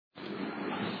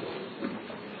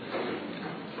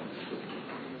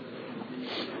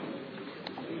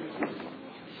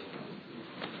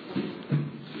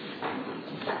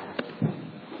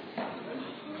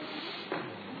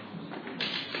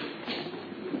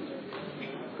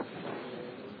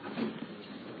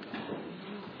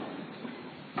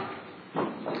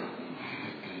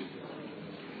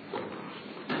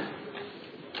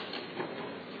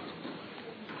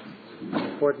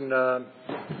important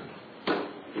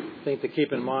thing to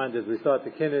keep in mind as we start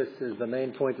the kinnis is the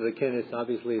main point of the kinnis.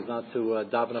 Obviously, is not to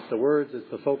daven up the words; it's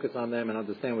to focus on them and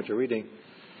understand what you're reading,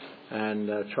 and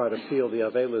try to feel the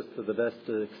avelis to the best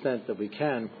extent that we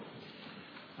can.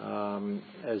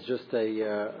 As just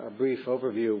a brief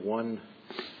overview,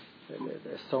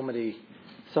 there's so many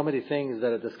things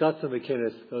that are discussed in the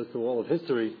kinnis, goes through all of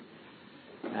history,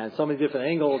 and so many different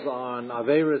angles on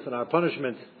averis and our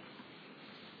punishment.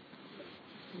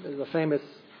 There's a famous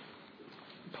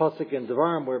pasuk in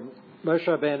Devarim where Moshe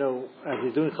Rabbeinu, as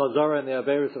he's doing chazara in the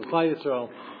averis of Klal Yisrael,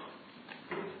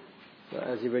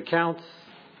 as he recounts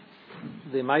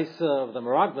the Maisa of the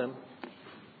Meraglim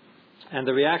and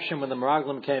the reaction when the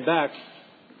Meraglim came back.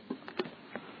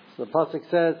 So the pasuk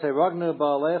says, "Heragnu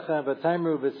ba'alechem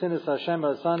v'taimru v'sinis Hashem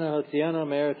asanu hotianu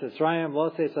me'eretz Yisrael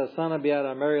loses asana bi'ad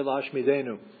ameri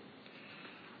lashmidenu."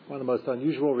 One of the most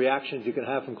unusual reactions you can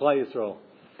have from Klal Yisrael.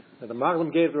 The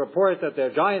Meraglim gave the report that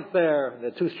there are giants there, they're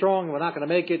too strong, and we're not going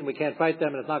to make it, and we can't fight them,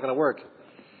 and it's not going to work.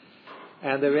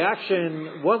 And the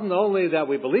reaction wasn't only that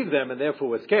we believed them and therefore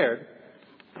were scared.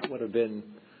 That would have been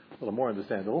a little more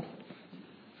understandable,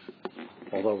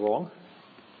 although wrong.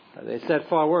 They said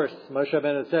far worse. Moshe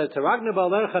Rabbeinu said, "Teragnu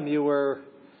ba'alechem, you were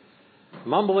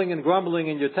mumbling and grumbling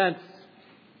in your tents.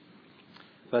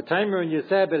 V'taimer, and you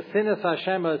said, b'sinas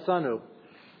Hashem asanu,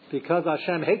 because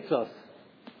Hashem hates us.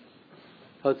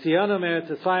 Hotzianu me'eretz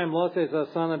Yisrael loses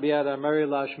asana bi'ad ameri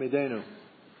lashmidenu.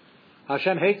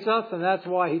 Hashem hates us, and that's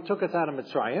why He took us out of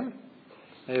Mitzrayim,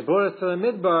 and He brought us to the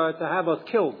Midbar to have us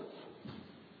killed."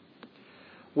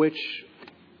 Which,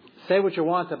 say what you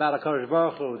want about HaKadosh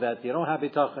Baruch Hu, that you don't have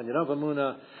bitachon, you don't have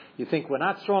emunah, you think we're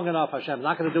not strong enough, Hashem's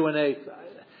not going to do an eighth.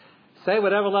 Say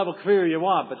whatever level kfir you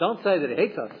want, but don't say that He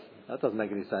hates us. That doesn't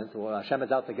make any sense. Well, Hashem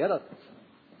is out to get us.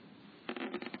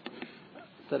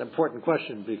 It's an important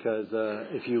question because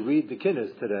if you read the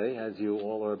kinnis today, as you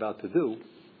all are about to do,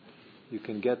 you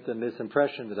can get the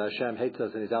misimpression that Hashem hates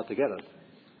us and He's out to get us.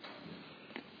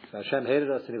 If Hashem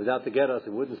hated us and He was out to get us,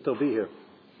 He wouldn't still be here.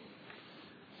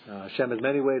 Hashem has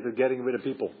many ways of getting rid of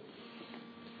people.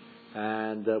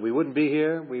 And we wouldn't be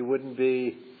here. We wouldn't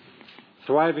be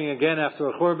thriving again after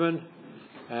a churban,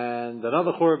 and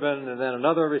another churban, and then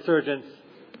another resurgence.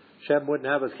 Hashem wouldn't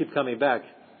have us keep coming back.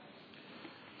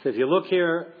 So if you look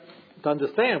here to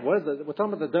understand, we're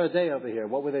talking about the third day over here.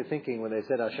 What were they thinking when they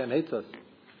said Hashem hates us?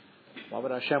 Why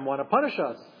would Hashem want to punish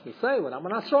us? They say we're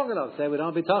not strong enough. Say we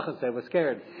don't have bitachon. Say we're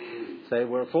scared. Say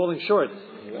we're falling short.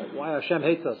 Why Hashem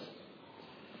hates us?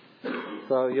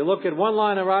 So you look at one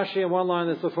line of Rashi and one line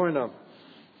of Sforno,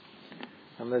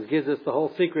 and this gives us the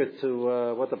whole secret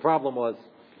to what the problem was.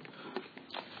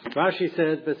 Rashi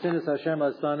says, "B'sinis Hashem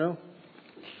asanu."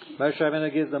 Moshe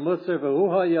Rabbeinu gives the musar, "V'hu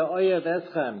ha'oyev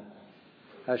eschem."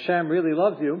 Hashem really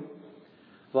loves you.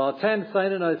 V'atem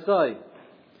seinen osai.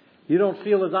 You don't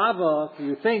feel His ava, so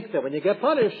you think that when you get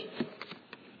punished,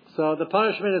 so the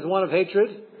punishment is one of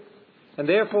hatred, and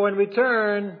therefore in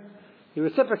return, you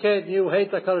reciprocate and you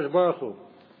hate the HaKadosh Baruch Hu.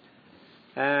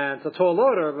 And it's a tall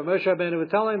order, but Moshe Rabbeinu was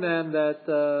telling them that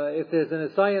if there's an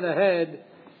Nisayan ahead,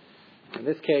 in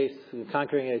this case,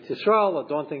 conquering a Yisrael, a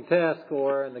daunting task,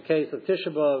 or in the case of Tisha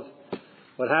B'Av,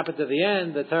 what happened to the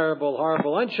end, the terrible,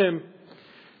 horrible Anshim,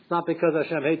 it's not because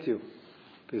Hashem hates you.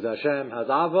 Because Hashem has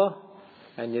Ava,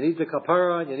 and you need the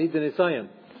Kapara, and you need the Nisayan.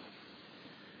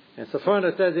 And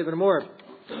Sforno says even more.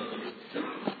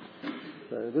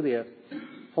 So really a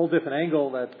whole different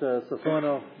angle that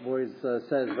Sforno always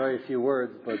says very few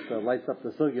words, but lights up the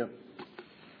sugya.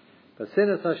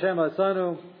 B'sinas Hashem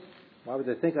asanu. Why would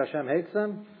they think Hashem hates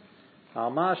them?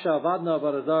 Alma shavadna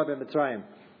avodah b'Mitzrayim.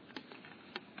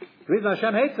 The reason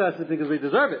Hashem hates us is because we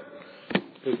deserve it.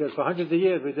 Because for hundreds of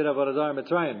years we did avodah zarah in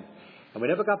Mitzrayim, and we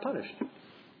never got punished.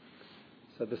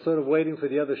 So they're sort of waiting for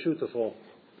the other shoe to fall.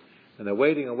 And they're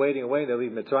waiting and waiting and waiting. They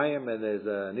leave Mitzrayim, and there's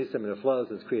Nisim and the floods,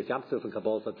 there's Kriyas Yamsuf and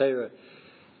Kabbalah Satera.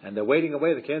 And they're waiting and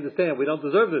waiting. They can't understand. We don't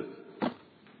deserve this.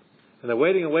 And they're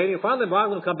waiting and waiting. Finally, the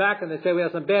Meraglim come back and they say, "We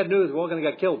have some bad news. We're all going to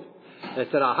get killed." And they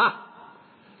said, "Aha!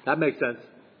 That makes sense.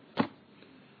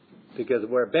 Because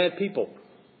we're bad people."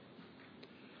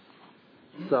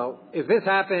 So, if this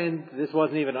happened, this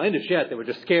wasn't even Einish yet. They were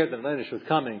just scared that Einish was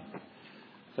coming.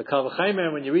 So, Kal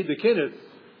V'Chaimer, when you read the Kinnis,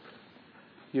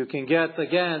 you can get,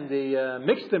 again, the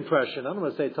mixed impression. I don't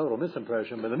want to say total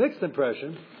misimpression, but the mixed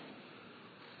impression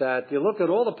that you look at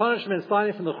all the punishments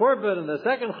starting from the Churban and the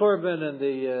second Churban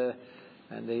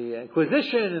and the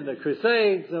Inquisition and the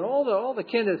Crusades and all the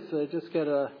Kinnis, just get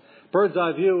a bird's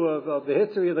eye view of the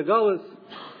history of the Gullus.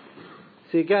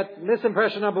 So you get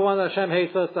misimpression number one, that Hashem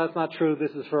hates us. That's not true.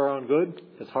 This is for our own good,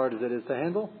 as hard as it is to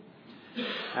handle.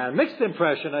 And mixed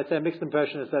impression, I say mixed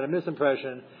impression instead of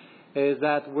misimpression, is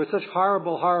that we're such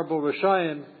horrible, horrible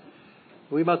Rishayim,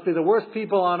 we must be the worst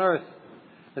people on earth.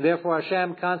 And therefore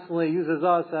Hashem constantly uses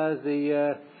us as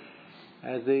the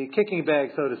kicking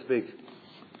bag, so to speak.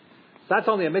 So that's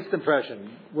only a mixed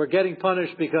impression. We're getting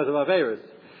punished because of Averis,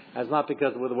 as not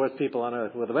because we're the worst people on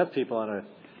earth, we're the best people on earth.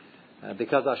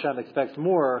 Because Hashem expects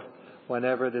more,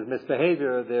 whenever there's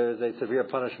misbehavior, there's a severe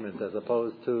punishment, as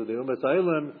opposed to the Umas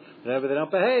Ha'olam, whenever they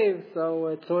don't behave, so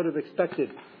it's sort of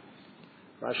expected.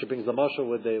 Rashi brings the mashal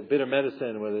with the bitter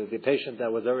medicine, where the patient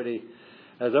that was already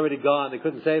gone, they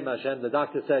couldn't save him, Hashem. The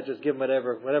doctor said, just give him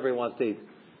whatever he wants to eat.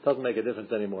 It doesn't make a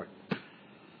difference anymore.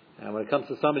 And when it comes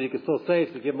to somebody you can still save,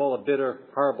 so give them all a bitter,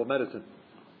 horrible medicine.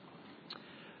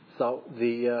 So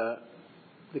the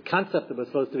concept that we're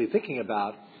supposed to be thinking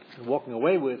about and walking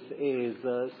away with is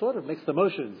sort of mixed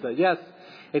emotions. Yes,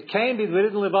 it came because we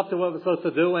didn't live up to what we're supposed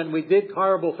to do, and we did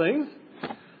horrible things.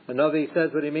 The Navi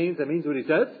says what he means, and means what he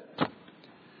says.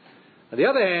 On the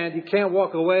other hand, you can't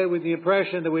walk away with the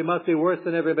impression that we must be worse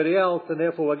than everybody else, and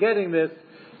therefore we're getting this,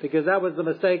 because that was the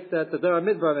mistake that the Dora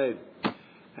Midbar made.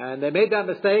 And they made that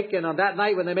mistake, and on that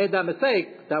night when they made that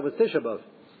mistake, that was Tisha B'Av.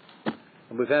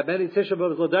 And we've had many Tisha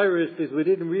B'Avs L'Dairis because we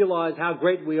didn't realize how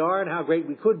great we are and how great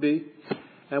we could be,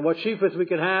 and what shifas we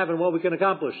can have and what we can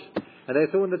accomplish. And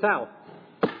they threw in the towel.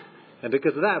 And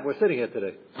because of that, we're sitting here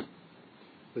today.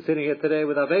 We're sitting here today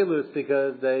with Avelus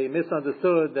because they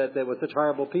misunderstood that they were such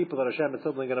horrible people that Hashem is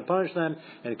suddenly going to punish them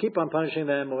and keep on punishing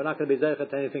them, and we're not going to be zeichet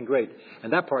to anything great.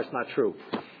 And that part's not true.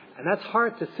 And that's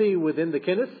hard to see within the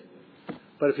kinnis.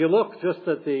 But if you look just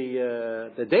at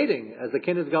the dating as the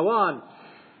kinnis go on,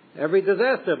 every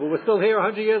disaster, but we're still here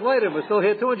 100 years later, we're still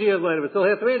here 200 years later, we're still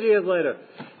here 300 years later,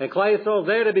 and Klal Yisrael is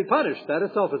there to be punished. That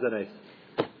itself is an ace.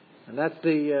 And that's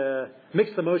the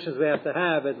mixed emotions we have to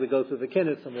have as we go through the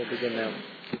kinnis, and we'll begin now.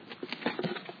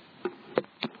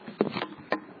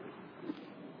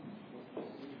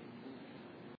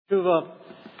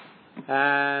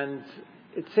 And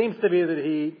it seems to be that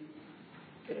he,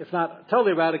 if not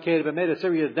totally eradicated, but made a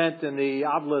serious dent in the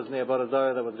avlas and the avodah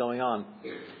zarah that was going on.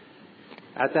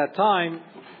 At that time,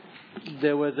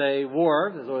 there was a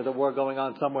war. There's always a war going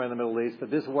on somewhere in the Middle East,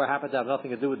 but this war happened to have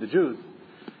nothing to do with the Jews.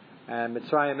 And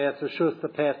Mitzrayim asked Rishus to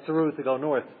pass through to go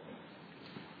north.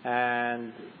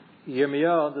 And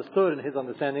Yirmiyahu understood in his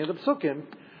understanding of the Psukim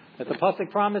that the Pasuk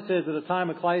promises at a time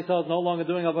when Klal Yisrael is no longer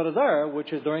doing avodah zarah,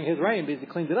 which is during his reign because he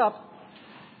cleaned it up,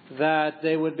 that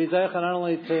they would be zeicha not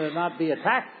only to not be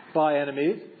attacked by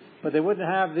enemies, but they wouldn't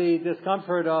have the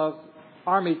discomfort of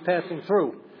armies passing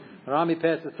through. An army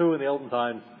passes through in the olden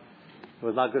times, it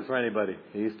was not good for anybody.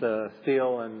 They used to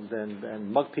steal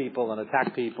and mug people and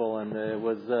attack people, and it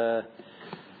was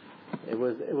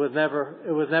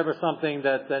never something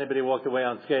that anybody walked away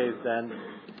unscathed. And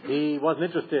he wasn't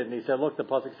interested, and he said, "Look, the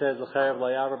pasuk says l'chayav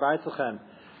layavar b'aitzlechem,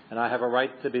 and I have a right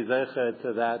to be zeichet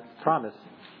to that promise."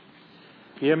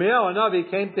 Yirmiyahu Hanavi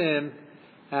came to him,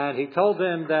 and he told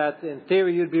him that in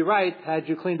theory you'd be right had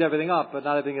you cleaned everything up, but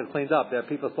not everything is cleaned up. There are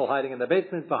people still hiding in the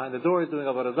basement, behind the doors, doing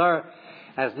avodah zarah,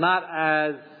 as not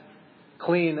as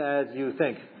clean as you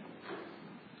think.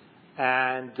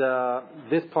 And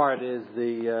this part is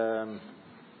the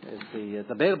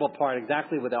debatable part,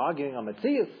 exactly what they're arguing on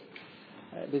Matthias.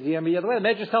 Because Yirmiyahu, the way the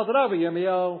Medrash tells it over,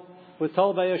 Yirmiyahu was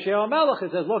told by Yoshiyahu Melech, he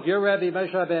says, "Look, your Rebbe,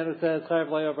 Moshe Rabbeinu, says, Chayav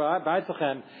layavar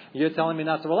b'aitzlechem. You're telling me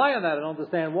not to rely on that. I don't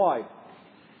understand why."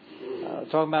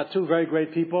 Talking about two very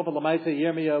great people, but Lamaisa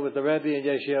Yirmiyahu was the Rebbe and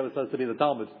Yoshiyahu was supposed to be the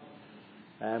Talmud.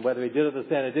 And whether he did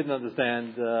understand or didn't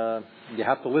understand, you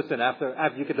have to listen. After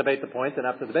you can debate the point, and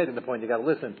after debating the point, you got to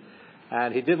listen.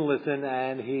 And he didn't listen,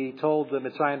 and he told the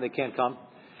Mitzrayim they can't come.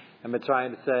 And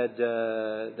Mitzrayim said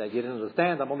that you didn't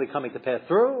understand. I'm only coming to pass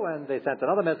through. And they sent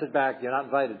another message back. You're not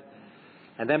invited.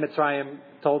 And then Mitzrayim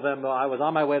told them, I was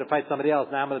on my way to fight somebody else.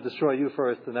 Now I'm going to destroy you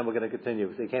first, and then we're going to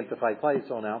continue. So he came to fight Klal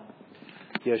Yisrael now.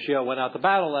 Yeshua went out to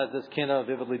battle, as this Kinnah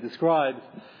vividly describes.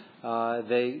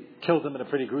 They killed him in a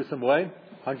pretty gruesome way,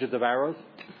 hundreds of arrows.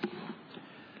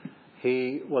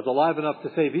 He was alive enough to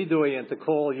say vidui and to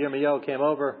call. Yirmiyahu came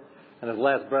over, and his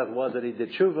last breath was that he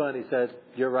did tshuva, and he said,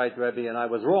 "You're right, Rebbe, and I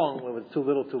was wrong. It was too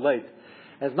little, too late."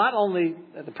 It's not only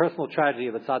the personal tragedy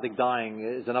of a tzaddik dying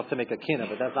is enough to make a kinnah,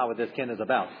 but that's not what this kinnah is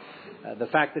about. The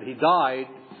fact that he died,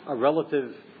 a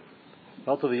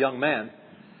relatively young man,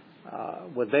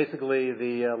 was basically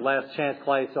the last chance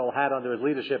Klal Yisrael had under his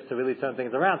leadership to really turn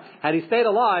things around. Had he stayed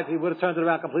alive, he would have turned it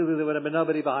around completely. There would have been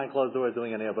nobody behind closed doors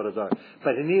doing any avodah zarah.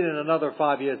 But he needed another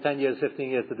 5 years, 10 years,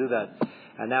 15 years to do that.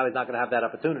 And now he's not going to have that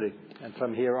opportunity. And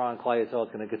from here on, Klal Yisrael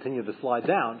is going to continue to slide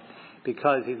down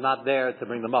because he's not there to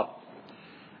bring them up.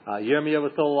 Yirmiyah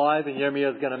was still alive, and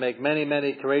Yirmiyah is going to make many,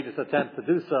 many courageous attempts to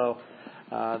do so.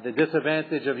 The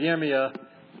disadvantage of Yirmiyah,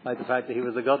 like the fact that he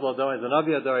was a Gadol Ador, he's an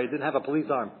Avi Ador, he didn't have a police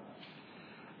arm.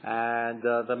 And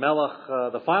the Melech,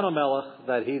 the final Melech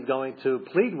that he's going to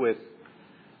plead with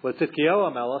was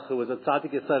Tzidkiyahu Melech, who was a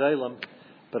Tzaddik Yesod Olam,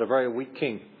 but a very weak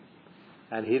king.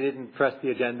 And he didn't press the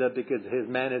agenda because his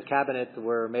men, his cabinet,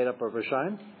 were made up of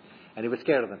Rishayim, and he was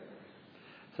scared of them.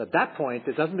 So at that point,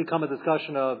 it doesn't become a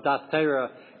discussion of Das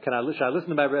Torah, should I listen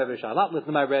to my Rebbe, should I not listen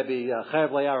to my Rebbe,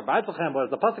 Chayav Layar, Ba'atzalchem, what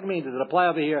does the Pasuk mean, does it apply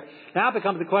over here? Now it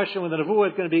becomes the question when the Nevuah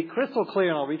is going to be crystal clear,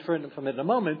 and I'll read from it in a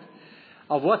moment,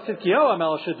 of what Tzidkiyahu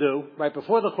HaMelech should do right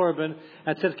before the Churban,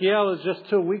 and Tzidkiyahu is just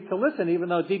too weak to listen, even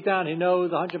though deep down he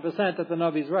knows 100% that the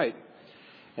Navi is right.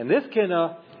 In this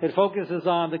Kinnah, it focuses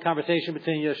on the conversation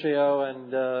between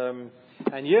Yeshayahu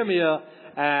and Yirmiyah,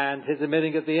 and his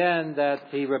admitting at the end that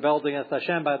he rebelled against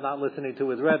Hashem by not listening to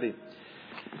his Rebbe.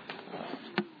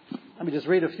 Let me just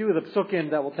read a few of the psukim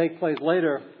that will take place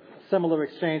later. Similar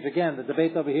exchange again. The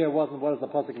debate over here wasn't what does the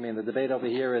pasuk mean. The debate over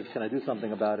here is can I do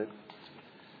something about it.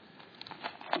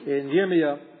 In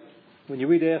Yirmiyah, when you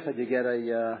read Echad, you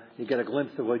get a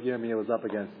glimpse of what Yirmiyah was up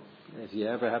against. If you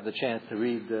ever have the chance to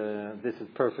read, this is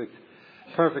perfect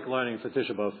learning for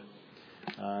Tisha B'Av.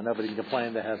 Nobody can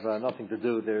complain. They have nothing to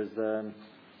do. There's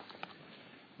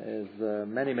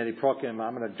many prokim.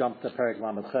 I'm going to jump to Perek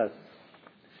Lamed Ches.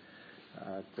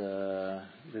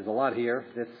 There's a lot here.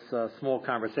 This small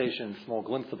conversation, small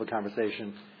glimpse of a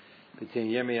conversation between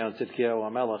Yirmiyah and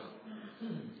Tzidkiyahu HaMelech.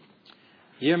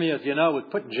 Yirmiyah, as you know, was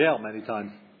put in jail many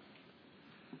times,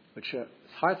 which is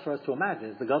hard for us to imagine.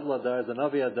 It's the Gadol Ador, the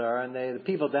Navi Ador, and the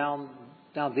people down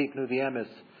deep knew the emes.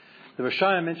 The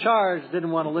Rishayim in charge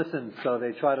didn't want to listen, so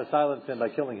they tried to silence him by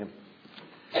killing him,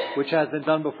 which has been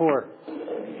done before.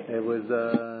 It was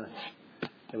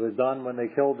done when they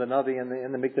killed the Navi in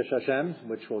the Mikdash Hashem,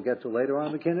 which we'll get to later on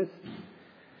in the Kinnis.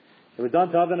 It was done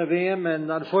to other Nevi'im, and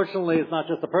unfortunately it's not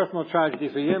just a personal tragedy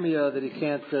for Yirmiyah that he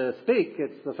can't speak,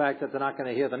 it's the fact that they're not going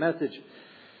to hear the message.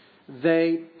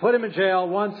 They put him in jail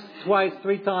once, twice,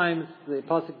 3 times. The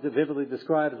pasuk vividly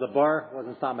described as a bar. It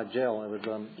wasn't Stama jail.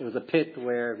 It was a pit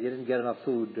where if you didn't get enough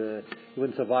food, you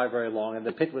wouldn't survive very long. And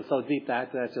the pit was so deep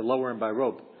that they had to lower him by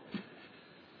rope.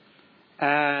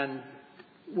 And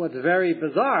what's very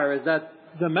bizarre is that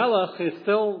the Melech is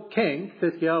still king.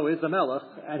 Tzidkiyahu is the Melech,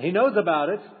 and he knows about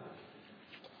it.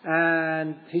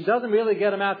 And he doesn't really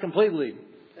get him out completely.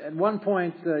 At one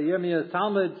point, Yirmiyah's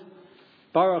Talmud,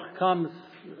 Baruch comes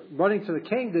running to the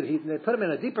king. They put him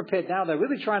in a deeper pit. Now they're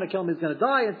really trying to kill him. He's going to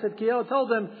die. And Tzidkiyahu told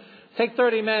them, take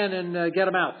 30 men and get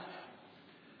him out.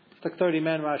 It took 30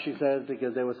 men, Rashi says,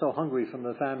 because they were so hungry from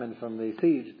the famine, from the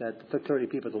siege, that it took 30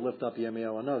 people to lift up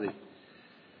Yirmiyahu HaNavi.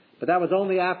 But that was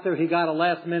only after he got a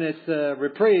last-minute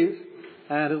reprieve,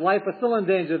 and his life was still in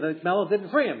danger. The Melech didn't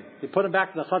free him. He put him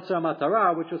back to the Chatzar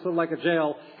Matara, which was sort of like a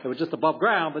jail. It was just above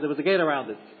ground, but there was a gate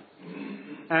around it.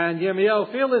 And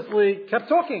Yirmiyahu fearlessly kept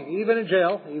talking, even in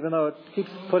jail, even though it keeps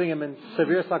putting him in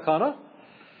severe sakana.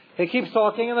 He keeps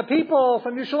talking, and the people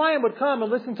from Yerushalayim would come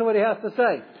and listen to what he has to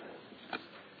say.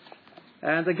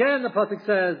 And again, the pasuk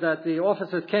says that the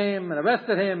officers came and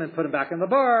arrested him and put him back in the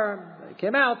bar. He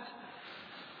came out.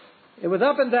 It was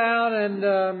up and down and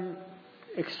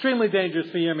extremely dangerous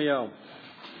for Yirmiyahu.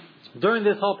 During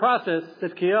this whole process,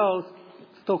 Tzidkiyahu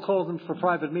still calls him for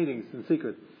private meetings in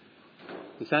secret.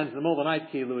 He sends in the middle of the night,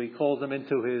 he calls him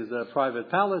into his private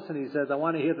palace, and he says, I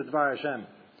want to hear the Dvar Hashem.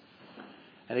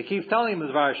 And he keeps telling him the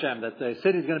Dvar Hashem, that the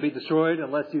city is going to be destroyed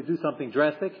unless you do something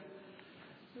drastic.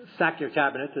 Sack your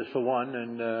cabinet, is for one,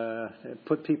 and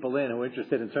put people in who are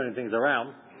interested in turning things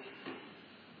around.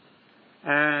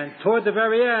 And toward the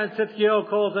very end, Tzidkiyahu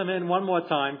calls him in one more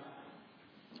time.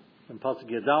 In Pasuk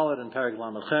Yadalit and Perek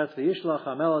Lamed Ches, V'yishlach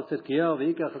HaMelech Tzidkiyahu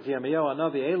v'yikach es Yirmiyahu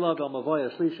HaNavi Elav el Mavoy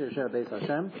HaShlishi Asher Beis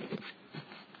Hashem.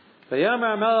 V'yamer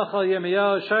HaMelech al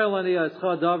Yirmiyahu Shoel ani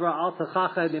escha davar al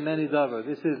techachad mimeni davar.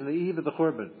 This is in the eve of the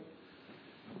Churban.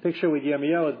 Picture with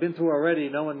Yirmiyahu has been through already.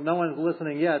 No one's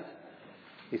listening yet.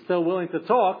 He's still willing to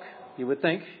talk, you would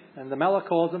think. And the Melech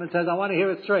calls him and says, I want to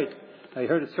hear it straight. He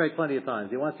heard it straight plenty of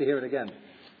times. He wants to hear it again.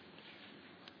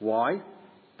 Why?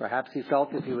 Perhaps he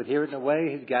felt if he would hear it in a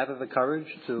way, he'd gather the courage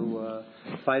to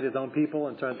fight his own people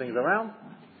and turn things around.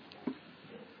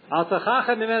 Don't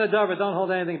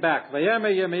hold anything back. This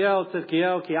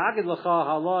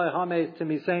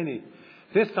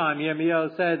time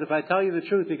Yirmiyahu says, if I tell you the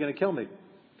truth, you're going to kill me.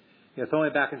 You're going to throw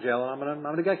me back in jail and I'm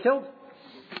going to get killed.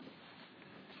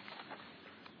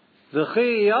 And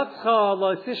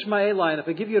if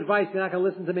I give you advice, you're not going to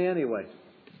listen to me anyway.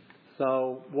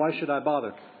 So why should I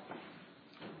bother?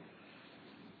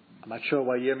 I'm not sure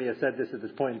why Yirmiyah said this at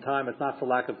this point in time. It's not for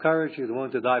lack of courage. He was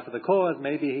willing to die for the cause.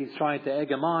 Maybe he's trying to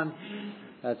egg him on.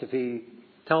 That if he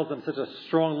tells them such a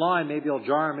strong line, maybe he'll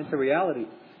jar him into reality.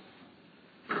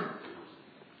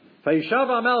 He swears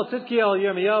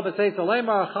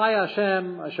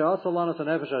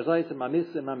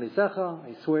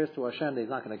to Hashem that he's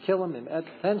not going to kill him. I'm not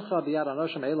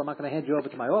going to hand you over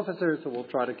to my officers who will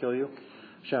try to kill you.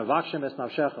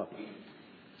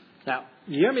 Now,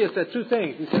 Yirmiyah said two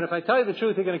things. He said, if I tell you the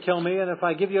truth, you're going to kill me, and if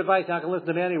I give you advice, you're not going to listen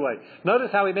to me anyway.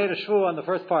 Notice how he made a shvuah on the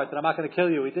first part, that I'm not going to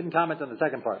kill you. He didn't comment on the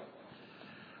second part,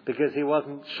 because he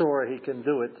wasn't sure he can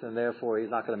do it, and therefore he's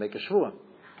not going to make a shvuah.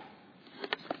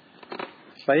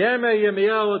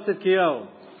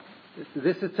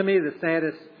 This is, to me, the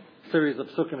saddest series of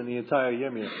psukim in the entire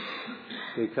Yirmiyah,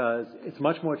 because it's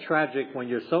much more tragic when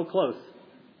you're so close.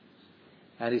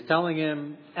 And he's telling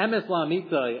him, Emes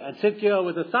la'amitai, and Tzidkiyahu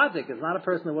was a tzaddik. It's not a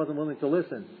person who wasn't willing to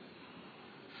listen.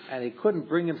 And he couldn't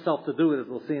bring himself to do it, as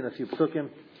we'll see in a few psukim.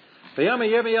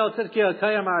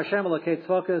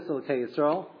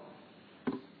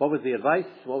 What was the advice?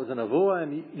 What was the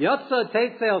nevuah?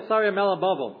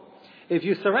 If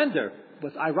you surrender,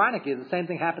 what's ironic is the same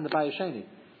thing happened to Bayesheni.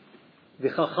 The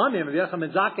Chachamim, Yecham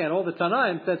and Zakeh, and all the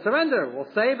Tanaim said, surrender, we'll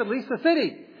save at least the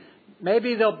city.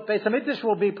 Maybe the Beis HaMikdash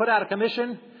will be put out of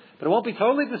commission, but it won't be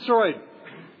totally destroyed.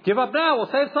 Give up now, we'll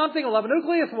save something, we'll have a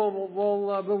nucleus,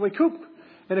 we'll recoup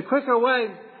in a quicker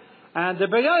way. And the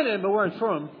Bayanim, who weren't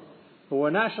from, who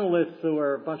were nationalists, who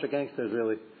were a bunch of gangsters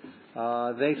really,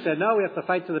 they said, no, we have to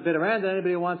fight to the bitter end, and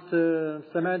anybody who wants to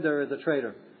surrender is a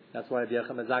traitor. That's why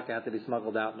Yecham and Zakeh had to be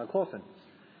smuggled out in a coffin.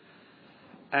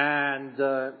 And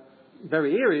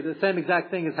very eerie, the same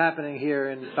exact thing is happening here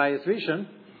in Bayis Rishon.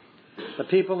 The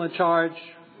people in charge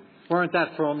weren't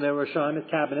that from, they were showing his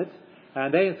cabinet,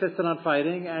 and they insisted on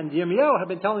fighting, and Yirmiyahu had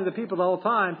been telling the people the whole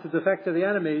time to defect to the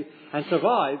enemy and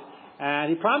survive, and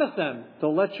he promised them,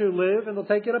 they'll let you live and they'll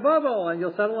take you to Babel, and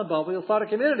you'll settle in Babel, you'll start a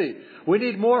community. We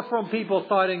need more from people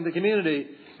starting the community.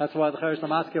 That's why the Cheresh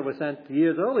Namaskar was sent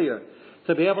years earlier,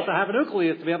 to be able to have a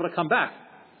nucleus, to be able to come back.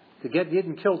 To get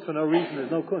Yidden killed for no reason,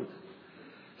 there's no kunz.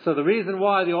 So the reason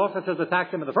why the officers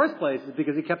attacked him in the first place is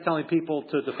because he kept telling people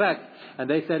to defect, and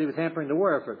they said he was hampering the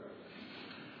war effort.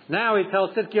 Now he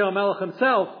tells Tzidkiyahu Melech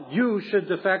himself, you should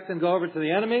defect and go over to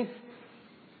the enemy.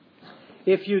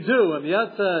 If you do,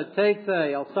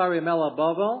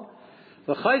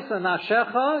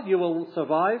 you will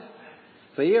survive.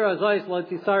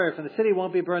 And the city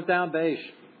won't be burnt down beish.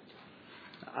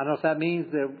 I don't know if that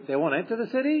means they won't enter the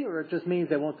city, or it just means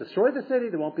they won't destroy the city,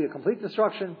 there won't be a complete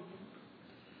destruction.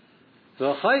 You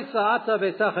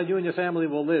and your family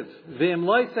will live. If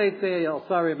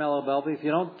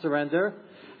you don't surrender,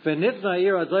 the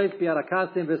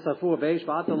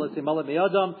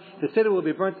city will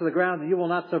be burnt to the ground and you will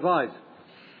not survive.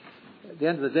 At the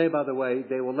end of the day, by the way,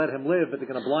 they will let him live, but they're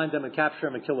going to blind him and capture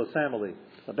him and kill his family.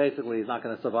 So basically, he's not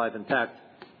going to survive intact.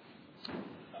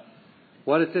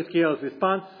 What is Tzidkiyahu's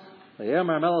response?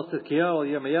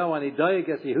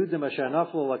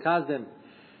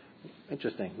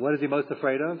 Interesting. What is he most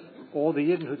afraid of? All the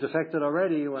Yidden who defected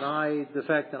already, when I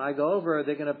defect and I go over,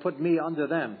 they're going to put me under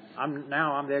them.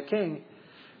 I'm their king,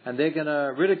 and they're going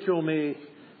to ridicule me,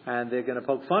 and they're going to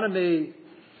poke fun at me,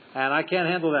 and I can't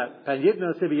handle that.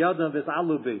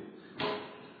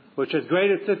 Which, as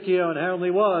great as Tzidkiyahu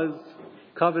inherently was,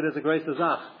 covered as a great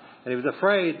Zach. And he was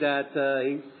afraid that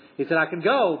he said, I can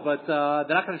go, but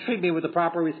they're not going to treat me with the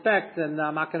proper respect, and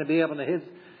I'm not going to be able to.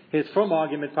 His firm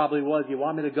argument probably was, you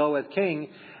want me to go as king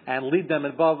and lead them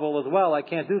in Babel as well? I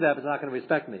can't do that, but they're not going to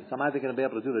respect me. So I'm either going to be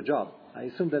able to do the job. I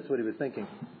assume that's what he was thinking.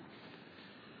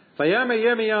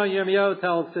 Yirmiyahu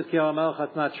tells Tzidkiyahu Melech,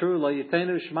 that's not true.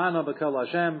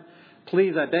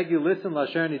 Please, I beg you, listen.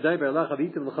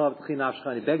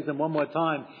 He begs them one more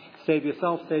time, save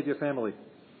yourself, save your family.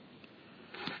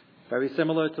 Very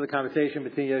similar to the conversation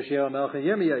between Yoshiyahu Melech and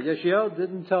Yirmiyah. Yoshiyahu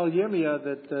didn't tell Yirmiyah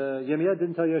that Yirmiyah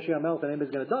didn't tell Yoshiyahu Melech that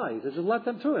anybody's going to die. He said, just let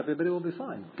them through. Everybody will be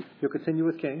fine. You'll continue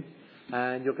as king,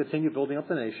 and you'll continue building up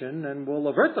the nation, and we'll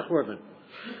avert the Churban.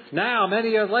 Now, many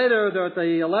years later, they're at the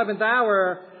 11th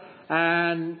hour,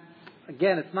 and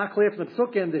again, it's not clear from the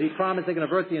Psukim that he promised they're going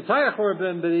to avert the entire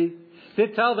Churban, but he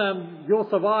did tell them, you'll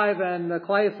survive, and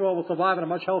Klal Yisrael will survive in a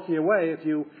much healthier way if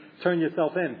you turn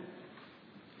yourself in.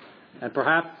 And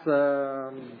perhaps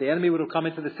the enemy would have come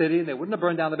into the city, and they wouldn't have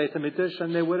burned down the Beis HaMikdash,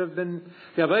 and they would have been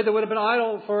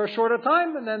idle for a shorter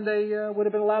time, and then they would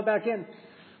have been allowed back in.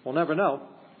 We'll never know.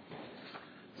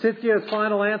 Tzidkiyahu's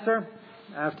final answer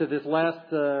after this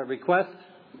last request.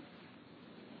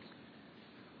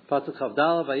 Pasuk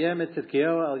Chavdal Vayemet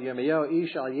Tzidkiyahu al Yirmiyahu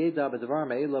ish al Yeda b'Devar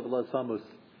me'ila v'lo samus.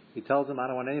 He tells him, I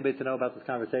don't want anybody to know about this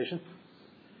conversation,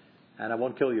 and I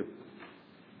won't kill you.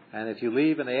 And if you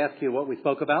leave and they ask you what we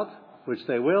spoke about, which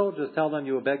they will, just tell them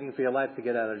you were begging for your life to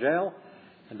get out of jail,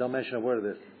 and don't mention a word of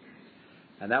this.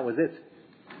 And that was it.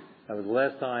 That was the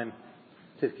last time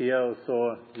Tzidkiyahu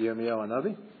saw Yirmiyahu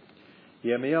Hanavi.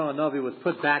 Yirmiyahu Hanavi was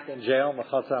put back in jail,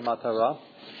 Machasar Matara,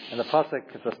 and the pasuk,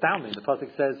 it's astounding. The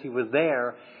pasuk says he was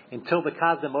there until the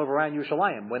Kazdim overran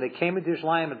Yerushalayim. When they came into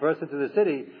Yerushalayim and burst into the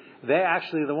city, they're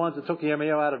actually the ones that took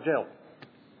Yirmiyahu out of jail.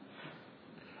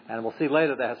 And we'll see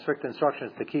later they have strict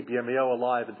instructions to keep Yirmiyahu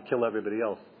alive and to kill everybody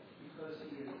else. Because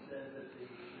he had said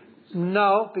that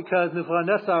No, because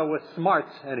Nebuchadnezzar was smart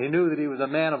and he knew that he was a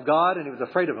man of God and he was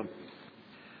afraid of him.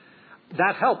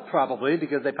 That helped probably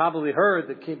because they probably heard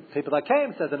the people that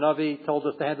came said the Navi told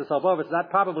us to hand himself over, so that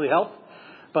probably helped.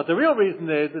 But the real reason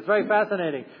is, it's very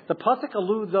fascinating. The pasuk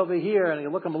alludes over here, and you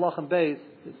look at Malachim Beis,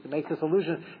 it makes this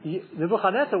allusion.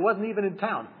 Nebuchadnezzar wasn't even in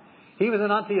town. He was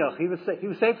in Antioch. He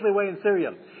was safely away in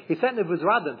Syria. He sent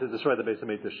Nebuzaradan to destroy the Beis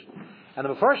Hamikdash. And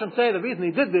the Mefarshim say the reason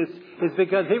he did this is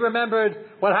because he remembered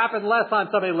what happened last time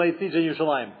somebody laid siege in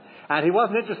Yerushalayim. And he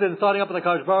wasn't interested in starting up with the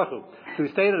Kadosh Baruch Hu. So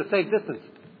he stayed at a safe distance.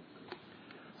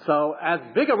 So as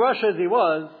big a rush as he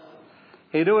was,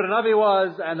 he knew what a Navi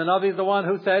was, and the Navi is the one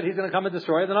who said he's going to come and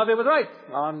destroy it. The Navi was right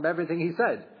on everything he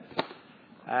said.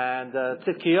 And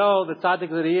Tzidkiyahu, the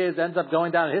tzaddik that he is, ends up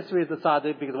going down in history as the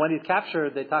tzaddik because when he's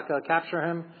captured, they capture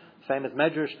him. Famous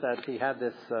medrash that he had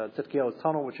this Tzidkiyahu's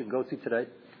tunnel, which you can go see today.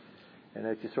 And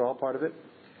if you saw part of it,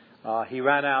 he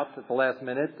ran out at the last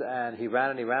minute, and he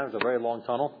ran. It was a very long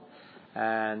tunnel.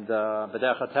 And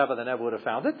B'derech HaTeva, they never would have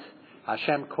found it.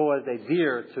 Hashem caused a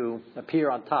deer to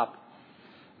appear on top.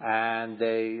 And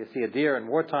they see a deer in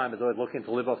wartime is always looking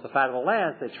to live off the fat of the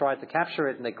land. They tried to capture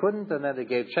it and they couldn't, and then they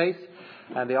gave chase.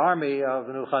 And the army of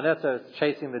Nebuchadnezzar is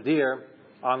chasing the deer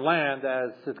on land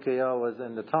as Tzidkiyahu was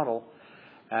in the tunnel.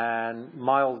 And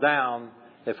miles down,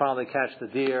 they finally catch the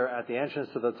deer at the entrance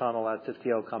to the tunnel as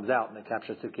Tzidkiyahu comes out, and they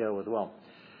capture Tzidkiyahu as well.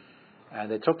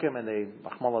 And they took him and they,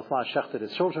 Rahman al-Islam, shechted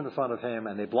his children in front of him,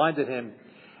 and they blinded him.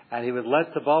 And he was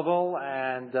led to Babel,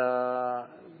 and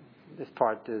this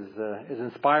part is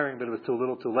inspiring, but it was too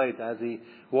little too late. As he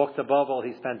walked to Babel,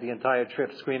 he spent the entire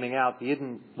trip screaming out,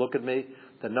 Yidden, look at me.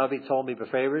 The Navi told me,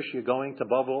 Beferish, you're going to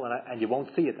Babel, and you won't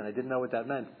see it. And I didn't know what that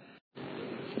meant.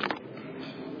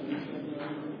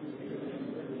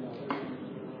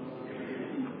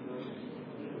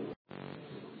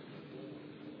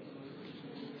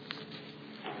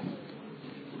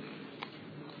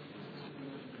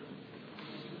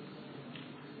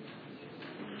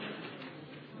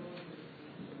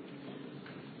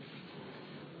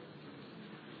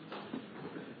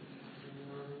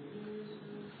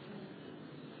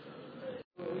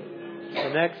 The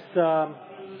next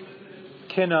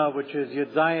kina, which is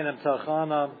Yud Zayin and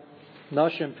Talchana,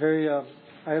 Nashim Periya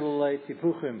Eilulei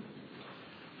Tipuchim,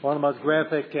 one of the most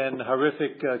graphic and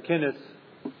horrific kinas.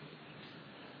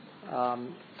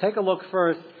 Take a look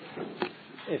first.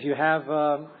 If you have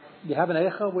an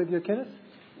Eicha with your kinas,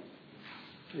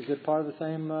 is it part of the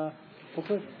same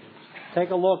booklet? Take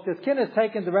a look. This kin is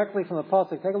taken directly from the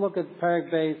pasuk. Take a look at Perek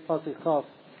Beis Pasuk Chaf.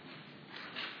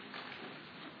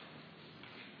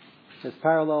 This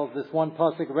parallels this one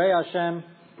pasuk. Rei Hashem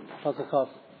Pasuk Chaf.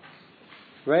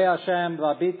 Rei Hashem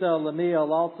v'abita lemi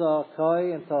alalta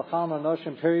koi and talchana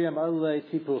noshim perium alei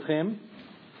tipuchim.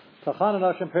 Talchana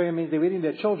noshim perium means they're eating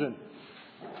their children.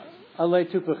 Alei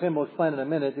tipuchim we'll explain in a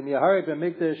minute. Im yahari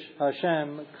b'mikdash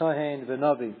Hashem kohen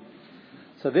v'navi.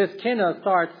 So this kina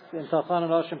starts in talchana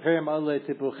noshim perium alei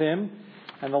tipuchim,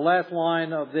 and the last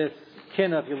line of this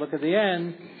kina, if you look at the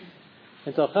end,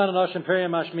 in talchana noshim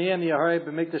perium mashmiyim yahari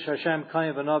b'mikdash Hashem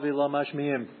kohen v'navi lo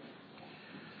mashmiyim.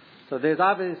 So there's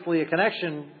obviously a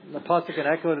connection, the pasuk and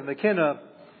echoed in the Kina,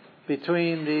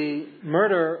 between the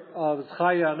murder of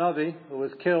Zechariah Navi, who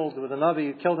was killed with a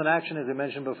Navi, killed in action, as we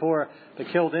mentioned before, but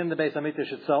killed in the Beis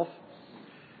Hamikdash itself.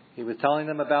 He was telling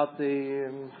them about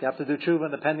you have to do tshuva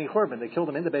and the pending korban. They killed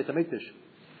him in the Beis Hamikdash.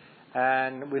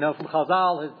 And we know from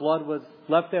Chazal, his blood was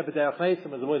left there, but the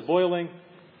was always boiling.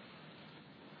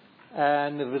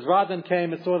 And the Vizradan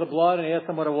came and saw the blood, and he asked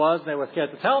them what it was, and they were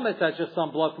scared to tell him it's just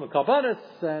some blood from a karbanis,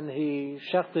 and he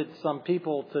shechted some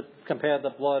people to compare the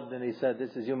blood, and he said,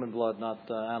 this is human blood,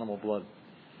 not animal blood.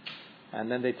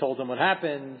 And then they told him what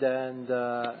happened,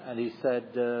 and he said,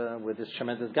 with this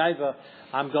tremendous gaiva,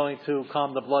 I'm going to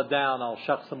calm the blood down, I'll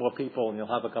shech some more people, and you'll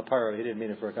have a kapara. He didn't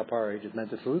mean it for a kapara, he just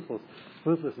meant it for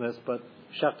ruthlessness, but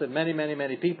shechted many, many,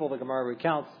 many people. The Gemara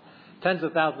recounts tens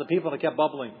of thousands of people, and it kept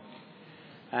bubbling.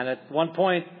 And at one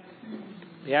point,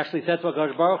 he actually said to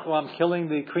HaKadosh Baruch Hu, I'm killing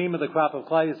the cream of the crop of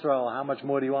Klal Yisrael. How much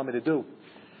more do you want me to do?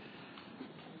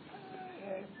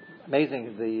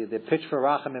 Amazing. The pitch for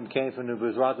Rachamim came from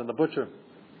Nebuzaradan the butcher.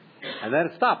 And then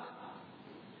it stopped.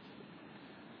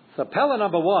 So Pella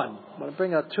number one, I want to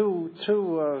bring out two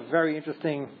very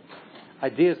interesting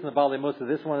ideas from the Baalei Mussar.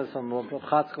 This one is from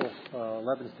Chatzkel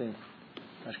Levenstein,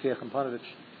 Ashkiach and Panovich.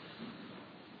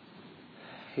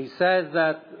 He says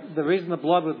that the reason the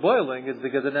blood was boiling is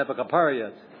because it never kapara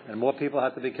yet. And more people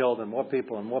had to be killed, and more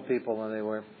people, and they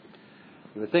were.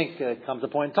 You would think it comes a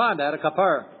point in time they had a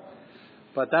kapara.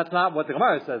 But that's not what the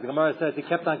Gemara says. The Gemara says he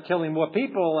kept on killing more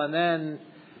people, and then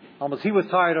almost he was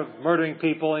tired of murdering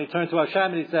people, and he turned to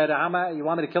Hashem and he said, you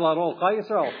want me to kill out all Klal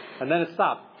Yisrael? And then it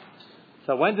stopped.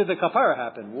 So when did the kapara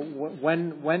happen?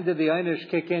 When did the Einish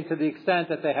kick in to the extent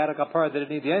that they had a kapara that didn't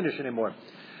need the Einish anymore?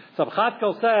 So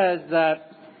Chatzkel says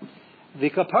that the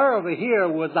kapara over here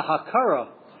was the hakara.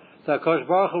 So HaKadosh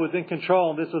Baruch Hu was in control,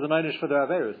 and this was an Einish for their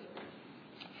Averos.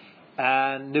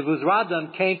 And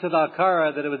Nebuzaradan came to the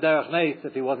hakara that it was derech neis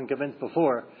if he wasn't convinced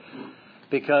before.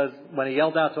 Because when he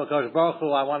yelled out to HaKadosh Baruch Hu,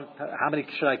 how many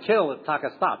should I kill? If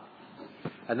Taka stopped.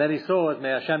 And then he saw it, May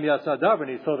Hashem Yasar Davar, and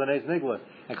he saw the Neis Nigla.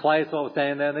 And Klal Yisrael was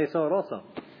standing there, and they saw it also.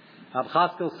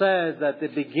 Chatzkel says that the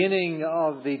beginning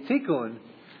of the Tikkun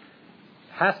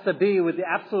has to be with the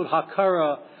absolute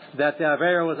hakara that the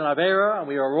Avera was an Avera, and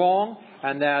we were wrong,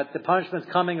 and that the punishments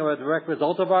coming are a direct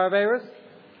result of our Averas.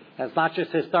 And it's not just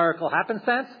historical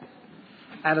happenstance.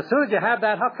 And as soon as you have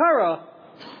that hakara,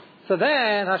 so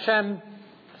then Hashem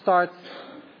starts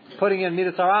putting in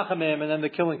Midas HaRachamim, and then the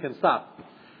killing can stop.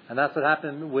 And that's what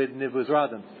happened with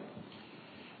Nebuzaradan.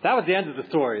 That was the end of the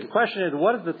story. The question is,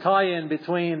 what is the tie-in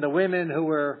between the women who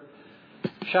were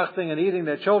shachting and eating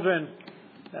their children?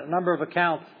 A number of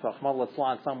accounts,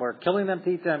 some were killing them to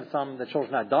eat them, some the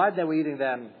children had died, they were eating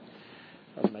them.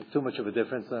 Doesn't make too much of a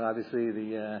difference, and obviously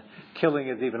the killing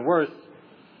is even worse.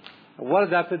 What does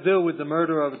that have to do with the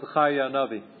murder of Zechariah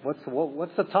Navi?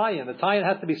 What's the tie-in? The tie-in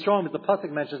has to be strong, but the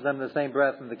pasuk mentions them in the same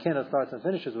breath, and the Kinnah starts and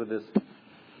finishes with this.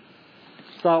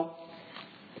 So,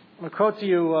 I'm going to quote to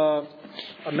you a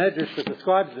medrash that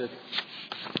describes this.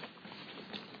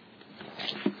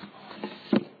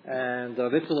 And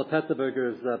Vitzel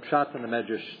Petterberger's pshat in the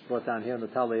medrash, brought down here in the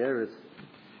Talei Eretz.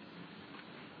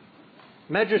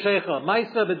 Medrash Eicha,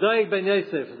 Maisa B'Doeg Ben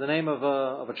Yosef is the name of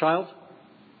a child.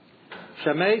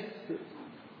 Shemeis,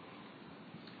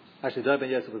 actually Doeg Ben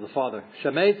Yosef was the father.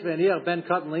 Shemeis V'Eniach Ben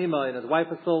Katan Lima, and his wife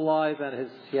was still alive, and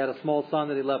he had a small son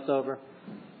that he left over.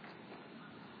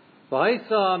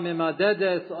 V'Haisa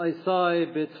Mimadedes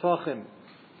Oisai B'Tfachim.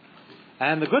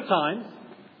 And the good times,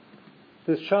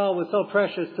 this child was so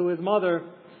precious to his mother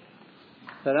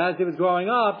that as he was growing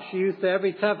up, she used to,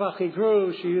 every tefach he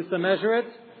grew, she used to measure it,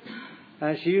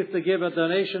 and she used to give a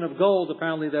donation of gold,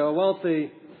 apparently they were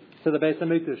wealthy, to the Beis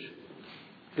HaMikdash.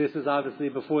 This is obviously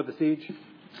before the siege.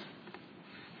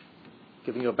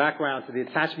 Giving you a background to the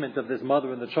attachment of this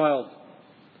mother and the child.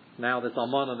 Now this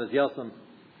Alman and this Yosem.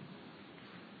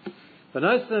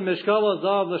 V'nosim mishkala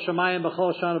zav l'shamayim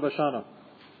b'chol shana b'shana.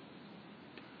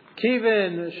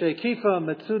 Kivin shekifa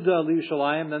metzuda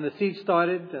liyushalayim. Then the siege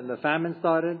started, and the famine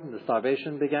started, and the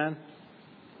starvation began.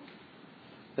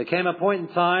 There came a point in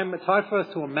time, it's hard for us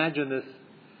to imagine this,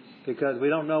 because we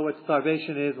don't know what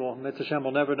starvation is. Well, Mitzvah Hashem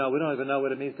will never know. We don't even know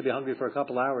what it means to be hungry for a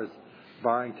couple hours,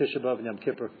 barring Tisha B'Av and Yom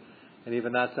Kippur. And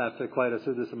even that's after quite a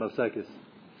Sudas and Mosekis.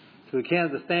 So we can't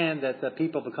understand that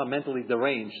people become mentally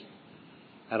deranged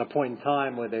at a point in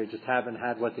time where they just haven't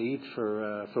had what to eat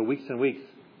for weeks and weeks.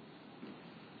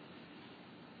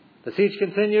 The siege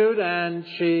continued, and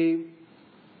she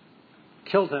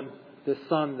killed him, this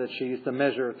son that she used to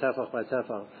measure tefach by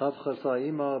tefach. Tavcha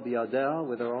ima biyadeh,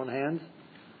 with her own hands.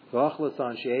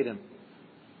 V'achlasa, she ate him.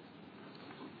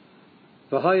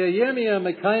 V'haya Yirmiyah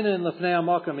mekainen lefnei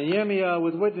hamakam. And Yirmiyah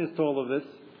was witness to all of this.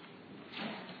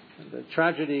 The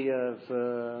tragedy of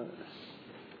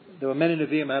there were many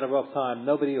Nevi'im who had a rough time.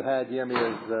 Nobody who had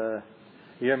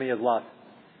Yirmiyah's lot.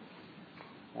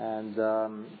 And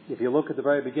if you look at the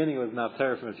very beginning, it was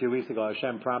Nafter from a few weeks ago.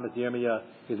 Hashem promised Yirmiyah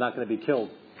he's not going to be killed.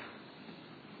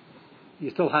 You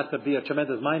still have to be a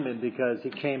tremendous maimin, because he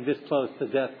came this close to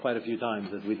death quite a few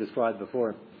times, as we described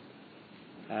before.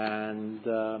 And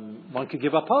one could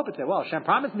give up hope and say, well, Hashem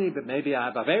promised me, but maybe I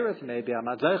have Averis, maybe I'm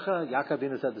Adzecha. Yaakov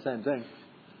Avinu said the same thing.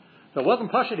 So it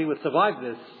wasn't Pashut he would survive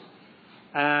this.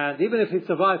 And even if he'd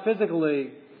survive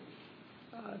physically,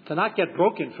 to not get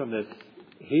broken from this.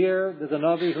 Here, there's a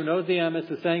Navi who knows the Emes,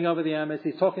 who's saying over the Emes.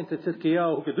 He's talking to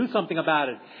Tzidkiyahu, who could do something about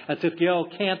it. And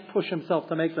Tzidkiyahu can't push himself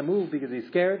to make the move because he's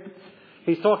scared.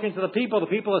 He's talking to the people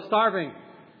are starving.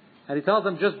 And he tells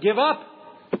them, just give up.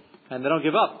 And they don't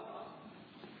give up.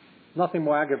 Nothing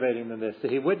more aggravating than this. So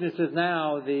he witnesses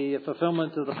now the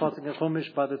fulfillment of the Pasuk in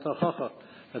Chumash by the Tochacha.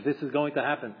 that this is going to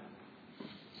happen.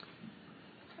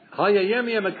 Chaya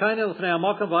Yirmiyah Mekainel Fnei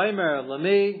Amakom Vaymer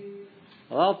Lami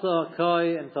Alalta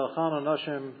Koi and Talchana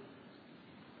Noshim.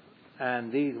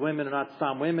 And these women are not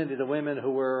some women; these are women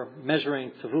who were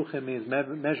measuring tevuchim, means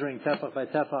measuring tefach by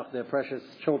tefach, their precious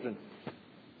children.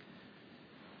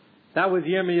 That was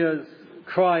Yirmiyah's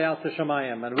cry out to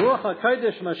Shemayim. And Ruach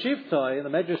HaKodesh Mashivtoi, and the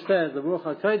Medrash says the Ruach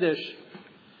HaKodesh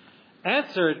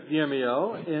answered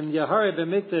Yirmiyah in Yahari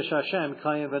B'Mikdash Hashem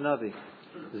Kayin V'Navi.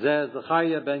 Zeh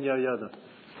Zechariah ben Yoyada,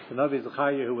 the Navi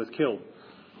Zechariah who was killed.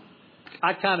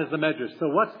 Akan is the Medrash. So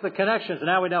what's the connection? So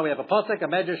now we know we have a Pasuk, a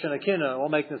Medrash, and a Kinna all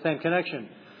making the same connection.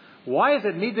 Why is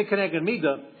it Midah connected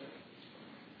Midah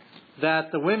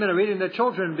that the women are eating their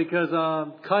children because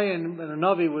Kayin and a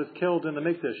Navi was killed in the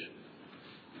Mikdash?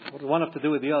 What does one have to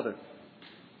do with the other?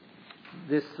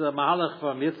 This Mahalach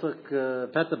from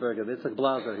Yitzchak Petterberger, Yitzchak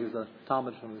Blazer, he's a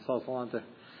Talmud from Yisrael Salante,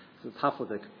 it's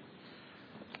Hafladik.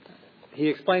 He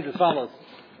explains as follows.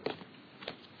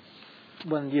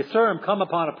 When Yisurim come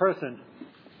upon a person,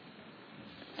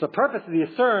 the purpose of the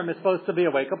Yisurim is supposed to be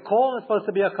a wake-up call, and it's supposed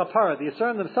to be a kapara. The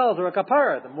Yisurim themselves are a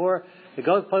kapara. The more it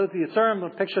goes close to the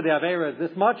Yisurim, picture the Aveira is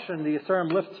this much, and the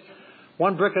Yisurim lift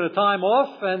one brick at a time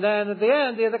off, and then at the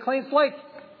end, there's a clean slate.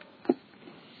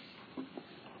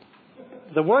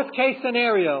 The worst case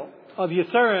scenario of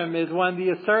Yisurim is when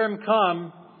the Yisurim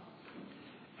come,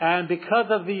 and because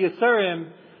of the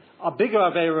Yisurim, a bigger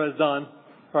Aveira is done,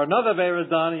 or another Aveira is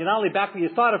done, you're not only back where you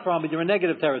started from, but you're in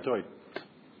negative territory.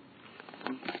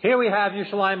 Here we have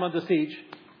Yerushalayim under siege.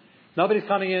 Nobody's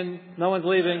coming in, no one's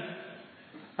leaving,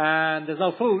 and there's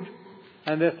no food,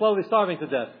 and they're slowly starving to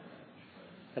death.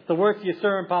 It's the worst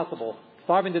Yisurim possible.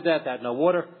 Starving to death, they had no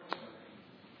water.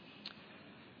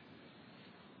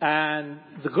 And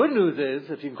the good news is,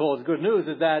 if you can call it good news,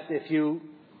 is that if you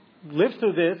live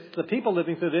through this, the people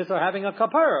living through this are having a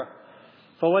kapara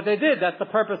for what they did. That's the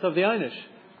purpose of the Einish.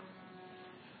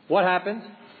 What happened?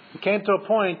 It came to a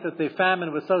point that the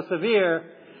famine was so severe,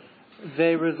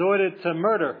 they resorted to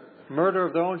murder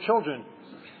of their own children,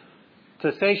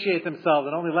 to satiate themselves.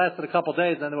 It only lasted a couple of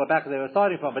days, and then they were back where they were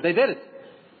starting from, but they did it.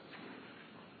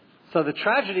 So the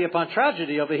tragedy upon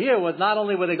tragedy over here was not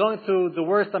only were they going through the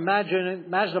worst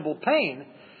imaginable pain,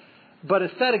 but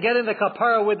instead of getting the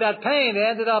kapara with that pain, they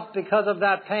ended up, because of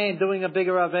that pain, doing a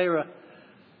bigger aveira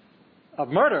of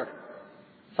murder.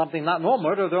 Something not normal,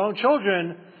 murder of their own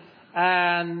children.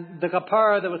 And the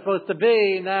kapara that was supposed to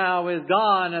be now is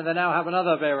gone, and they now have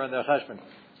another aveira in their cheshbon.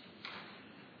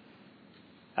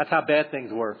 That's how bad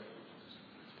things were.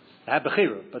 They had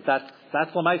bechira, but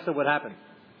that's l'maisa what happened.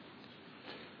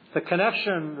 The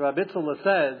connection, Rabbi Tzula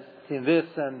says, in this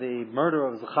and the murder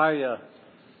of Zechariah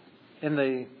in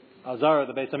the Azara,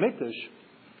 the Beit HaMikdash,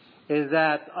 is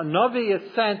that a Navi is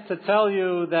sent to tell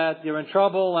you that you're in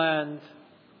trouble and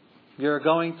you're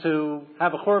going to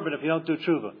have a korban if you don't do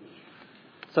tshuva.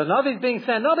 So Navi is being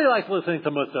sent. Nobody likes listening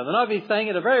to Musa. The Navi is saying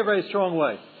it in a very, very strong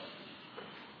way.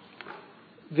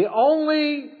 The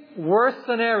only worse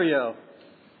scenario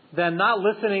than not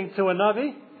listening to a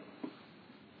Navi,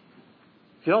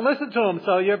 if you don't listen to him,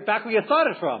 so you're back where you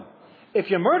started from. If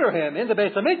you murder him in the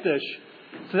Beit HaMikdash,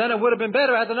 so then it would have been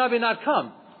better had the Navi not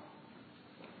come.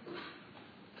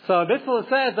 So Bitzla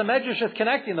says the Medrash is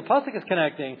connecting, the Pasuk is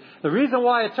connecting. The reason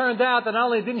why it turned out that not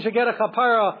only didn't you get a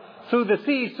kapara through the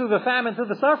siege, through the famine, through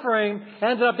the suffering,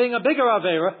 ended up being a bigger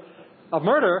avera of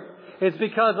murder, is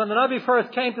because when the Navi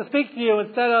first came to speak to you,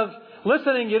 instead of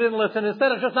listening, you didn't listen.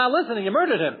 Instead of just not listening, you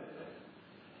murdered him.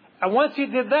 And once you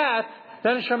did that,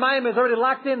 then Shemayim is already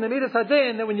locked in the Midas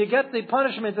Hadin, that when you get the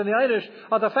punishment in the Einish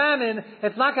of the famine,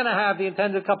 it's not going to have the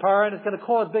intended kapara, and it's going to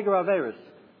cause bigger averas.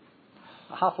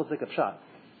 A haflazik pshat.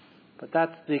 But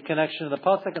that's the connection of the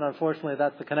Pasuk, and unfortunately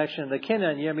that's the connection of the Kinna,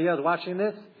 and Yirmiyah is watching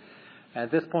this. And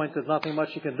at this point there's nothing much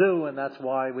you can do, and that's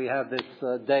why we have this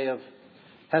day of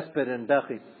Hesped and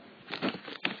Bechi.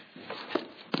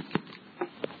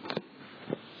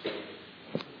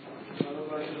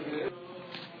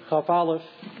 Chaf Aleph,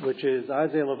 which is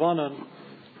Isaiah Levanon,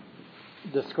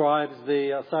 describes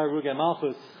the Asar Ruge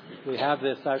Malchus. We have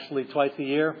this actually twice a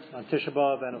year, on Tisha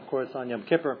B'Av and of course on Yom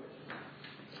Kippur.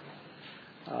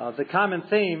 The common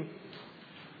theme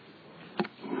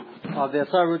of the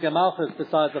Asar Ruge Malchus,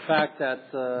 besides the fact that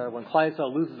when Klal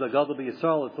Yisrael loses a Gadol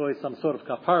B'Yisrael, it's always some sort of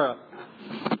kapara,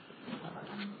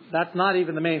 that's not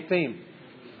even the main theme.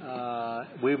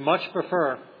 We much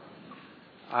prefer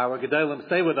our Gedolim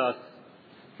stay with us.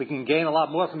 We can gain a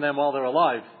lot more from them while they're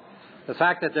alive. The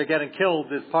fact that they're getting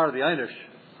killed is part of the Einish.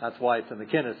 That's why it's in the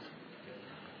Kinnis.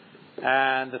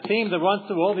 And the theme that runs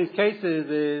through all these cases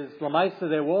is, Lamaisa,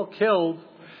 they were all killed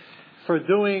for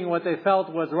doing what they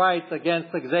felt was right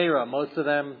against the Gzeira. Most of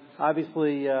them,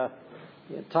 obviously,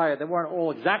 tired. They weren't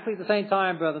all exactly at the same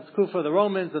time, but it's Kufa, the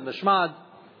Romans, and the Shmad.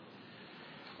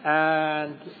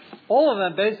 And all of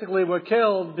them basically were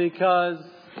killed because,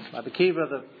 Rabbi Akiva,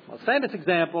 the most famous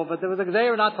example, but there was a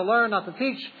Gzeira not to learn, not to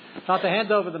teach, not to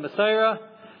hand over the Messiah,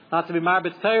 not to be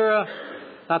Marbitz Torah,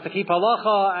 not to keep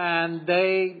halacha, and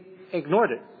they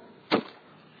ignored it.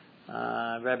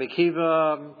 Rabbi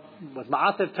Akiva was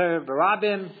Ma'ativ Torah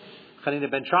Barabim, Chanina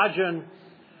ben Trajan,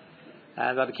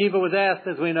 and Rabbi Akiva was asked,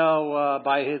 as we know,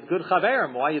 by his good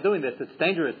Chaverim, why are you doing this? It's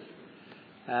dangerous.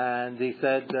 And he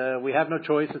said, we have no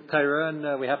choice, it's Torah,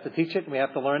 and we have to teach it, and we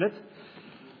have to learn it.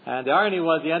 And the irony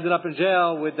was, he ended up in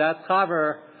jail with that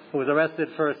Chaver who was arrested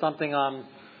for something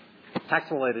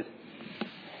tax-related.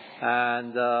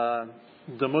 And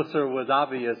the Musar was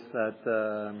obvious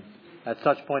that at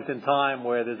such point in time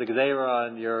where there's a Gzeira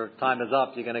and your time is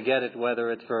up, you're going to get it,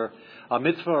 whether it's for a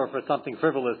mitzvah or for something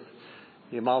frivolous.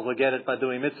 You might as well get it by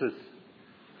doing mitzvahs.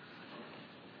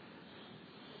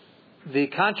 The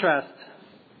contrast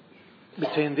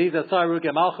between these Asaruk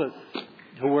and Malchus,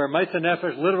 who were Meitzah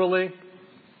Nefesh literally,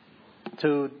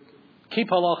 to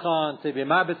keep halacha and to be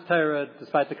Marbitz Torah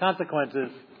despite the consequences,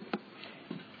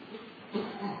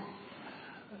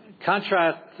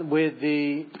 contrast with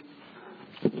the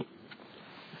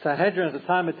Sanhedrin at the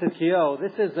time of Tzidkiyahu.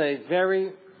 This is a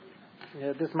very,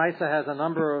 this Maisa has a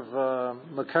number of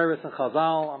Makaris and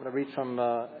Chazal. I'm going to read from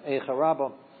Eicha Rabbah.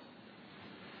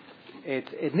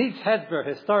 It needs Hezber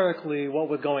historically what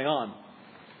was going on.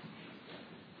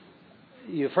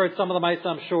 You've heard some of the Maisa,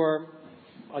 I'm sure.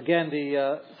 Again,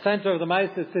 the center of the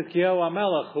Maisa is Tzidkiyahu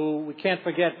HaMelech, who we can't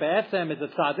forget, Be'etzem is a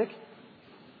tzaddik.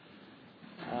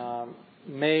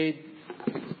 Made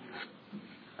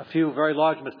a few very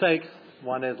large mistakes.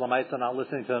 One is Lamaisa not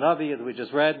listening to the Navi, as we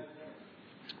just read.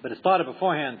 But it started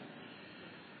beforehand.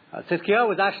 Tzidkiyahu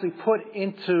was actually put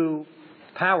into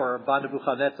power by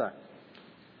Nebuchadnezzar.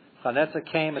 Nebuchadnezzar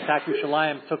came, attacked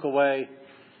Yerushalayim, took away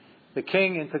the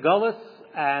king into Gullus,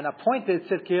 and appointed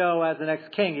Tzidkiyahu as the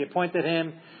next king. He appointed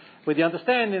him with the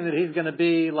understanding that he's going to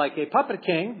be like a puppet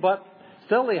king, but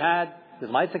still he had his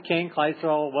Maisa king. Klal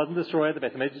Yisrael wasn't destroyed. The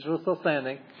Beit HaMikdash was still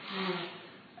standing.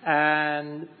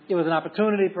 And it was an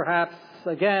opportunity, perhaps,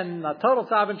 again, not total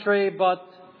sovereignty, but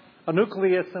a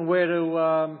nucleus and where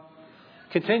to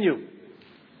continue.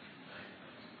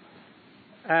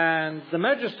 And the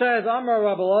Medrash says, Amar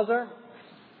Rabbi Elazar,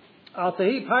 Al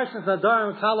Tehi Parshat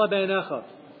Nadarim Kala Beinecha.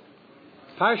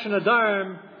 Parshat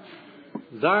Nadarim,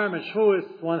 Zarim and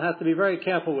Shavuos, one has to be very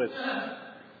careful with.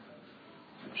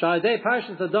 Shaladei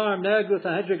Parshat Nadarim Nergus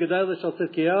Ahedra Gedalah Shal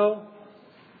Tzidkiyahu.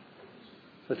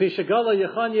 Lefi Shagala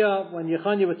Yechanya, when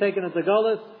Yechanya was taken into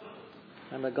Gullus,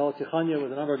 and the Gullus Yechanya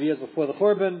was a number of years before the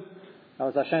Churban. That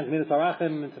was Hashem's Midas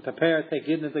Harachim to prepare, take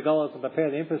Yidden into Gullus and prepare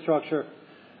the infrastructure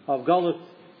of Gullus.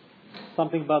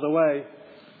 Something, by the way,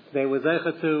 they were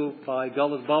zeicha to by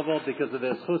Gullus Bavel because of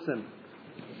their schusim.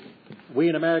 We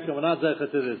in America were not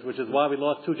zeicha to this, which is why we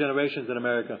lost 2 generations in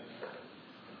America.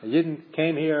 The Yidden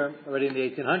came here already in the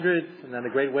 1800s, and then the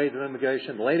great waves of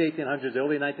immigration, the late 1800s, the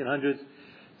early 1900s.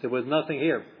 There was nothing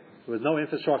here. There was no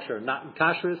infrastructure, not in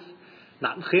kashrus,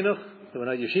 not in chinuch. There were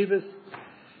no yeshivas.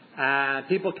 And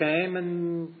people came,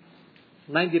 and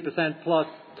 90% plus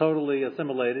totally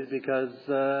assimilated because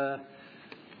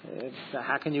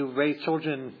how can you raise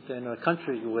children in a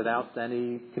country without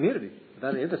any community,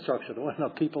 without any infrastructure? There were no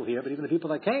people here, but even the people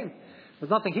that came, there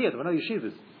was nothing here. There were no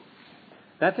yeshivas.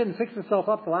 That didn't fix itself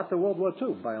up till after World War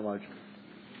II, by and large.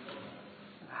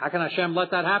 How can Hashem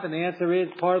let that happen? The answer is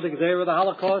part of the Gzeira of the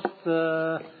Holocaust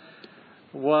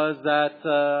was that,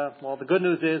 the good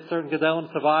news is certain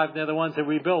Gedalim survived, and they're the ones who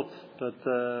rebuilt. But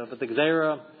the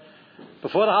Gzeira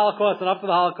before the Holocaust and up to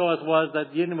the Holocaust was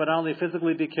that Yidden would not only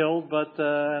physically be killed, but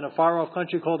in a far-off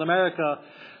country called America,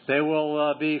 they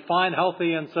will be fine,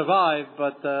 healthy, and survive,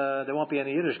 but there won't be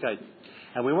any Yiddishkeit.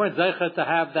 And we weren't zeicha to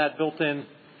have that built-in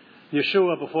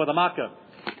Yeshua before the Makkah.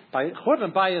 By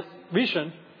Churban Bayis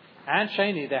Rishon and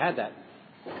Sheni, they had that.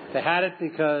 They had it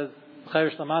because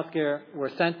Chayrish Lamaskir were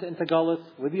sent into Gullus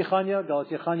with Yechanya. Gullus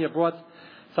Yechanya brought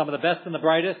some of the best and the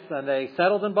brightest, and they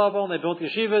settled in Babel, and they built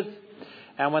yeshivas.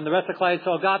 And when the rest of Klal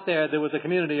Yisrael got there, there was a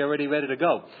community already ready to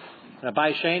go. And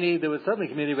by Sheni, there was certainly a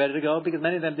community ready to go, because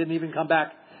many of them didn't even come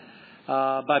back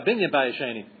by Binyan by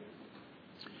Sheni.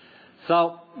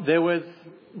 So they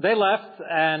left,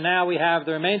 and now we have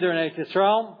the remainder in Eretz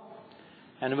Yisrael.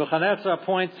 And Nebuchadnezzar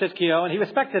appoints Tzidkiyahu, and he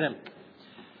respected him.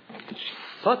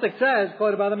 Pasuk says,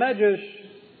 quoted by the Medrash,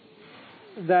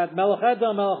 that Melech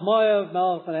Edom, Melech Moav,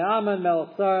 Melech Bnei Ammon, Melech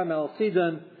Sar, Melech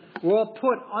Sidon were all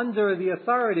put under the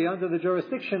authority, under the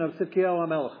jurisdiction of Tzidkiyahu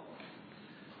HaMelech.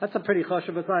 That's a pretty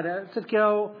chashuv aside.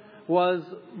 Tzidkiyahu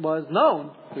was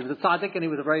known. He was a tzaddik and he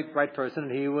was a very bright person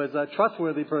and he was a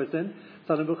trustworthy person.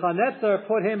 So Nebuchadnezzar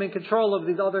put him in control of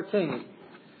these other kings.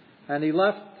 And he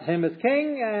left him as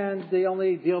king, and the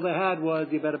only deal they had was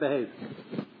you better behave.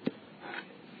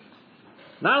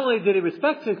 Not only did he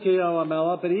respect Tzidkiyahu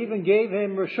HaMelech, but he even gave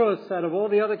him reshus out of all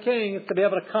the other kings to be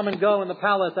able to come and go in the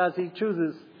palace as he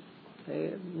chooses.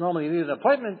 Normally you need an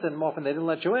appointment, and often they didn't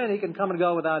let you in. He can come and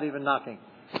go without even knocking.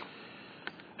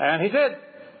 And he did.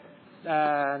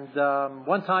 And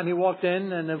one time he walked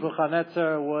in, and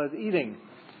Nebuchadnezzar was eating,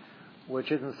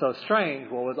 which isn't so strange.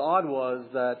 What was odd was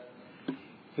that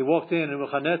he walked in and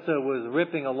Nebuchadnezzar was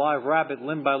ripping a live rabbit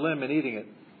limb by limb and eating it.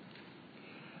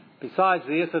 Besides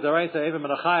the Yisra D'Oraisa, Eiva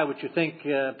Menachai, which you think,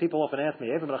 people often ask me,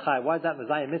 Eiva Menachai, why is that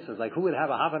Messiah Mitzvahs? Like, who would have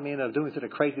a Havamin of doing such a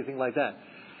crazy thing like that?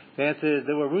 The answer is,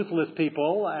 there were ruthless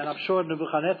people, and I'm sure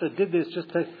Nebuchadnezzar did this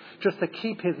just to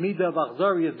keep his Midah of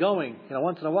Achzarias going.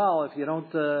 Once in a while, if you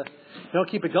don't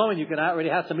keep it going, you can already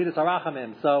have some Midas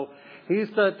Arachamim. So, he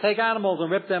used to take animals and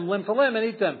rip them limb for limb and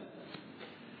eat them.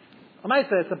 I might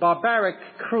say it's a barbaric,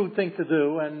 crude thing to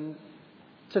do, and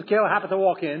Tzidkiyahu happened to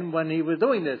walk in when he was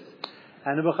doing this,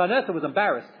 and Nebuchadnezzar was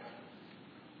embarrassed.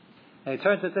 And he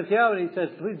turned to Tzidkiyahu and he says,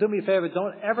 please do me a favor,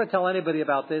 don't ever tell anybody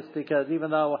about this, because even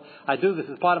though I do this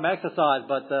as part of my exercise,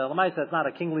 but Lamaisa, it's not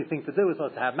a kingly thing to do, it's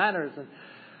supposed to have manners, and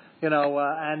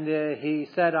he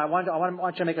said, I want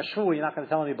you to make a shvuah, you're not going to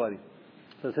tell anybody.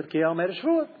 So Tzidkiyahu made a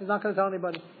shvuah, he's not going to tell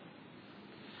anybody.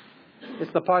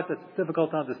 It's the part that's difficult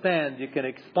to understand. You can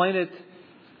explain it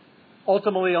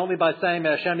ultimately only by saying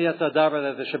Hashem Yasar Davar,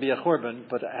 that there should be a churban,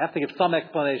 but I have to give some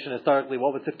explanation historically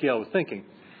what was Tzidkiyahu was thinking.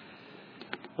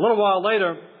 A little while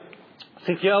later,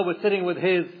 Tzidkiyahu was sitting with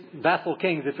his vassal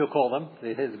kings, if you'll call them,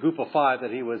 his group of 5 that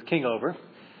he was king over,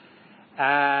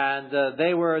 and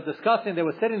they were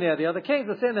sitting there, the other kings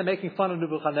were sitting there making fun of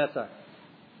Nebuchadnezzar.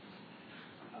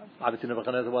 Obviously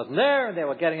Nebuchadnezzar wasn't there, and they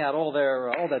were getting out all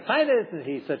their titles, and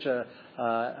he's such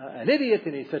an idiot,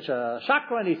 and he's such a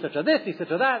chakra, and he's such a this, he's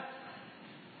such a that.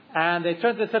 And they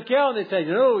turned to Tzidkiyahu and they said,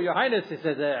 Your Highness, he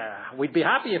said, we'd be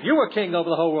happy if you were king over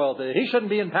the whole world. He shouldn't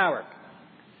be in power.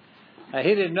 And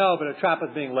he didn't know, but a trap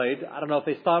was being laid. I don't know if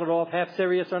they started off half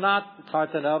serious or not. It's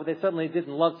hard to know, but they certainly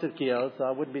didn't love Tzidkiyahu, so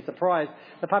I wouldn't be surprised.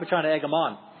 They're probably trying to egg him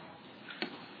on.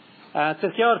 And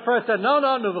Tzidkiyahu at first said, no,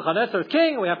 Nebuchadnezzar is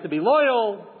king, we have to be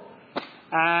loyal.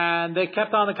 And they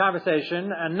kept on the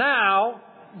conversation, and now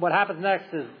what happens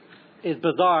next is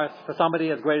bizarre for somebody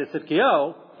as great as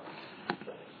Tzidkiyahu.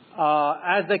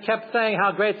 As they kept saying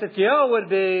how great Tzidkiyahu would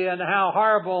be and how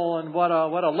horrible and what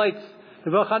a late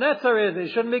Nebuchadnezzar is,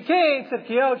 he shouldn't be king,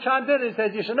 Tzidkiyahu chimed in and he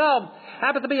said, you should know,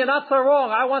 happens to be you're not so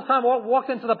wrong. I one time walked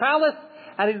into the palace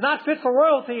and he's not fit for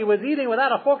royalty. He was eating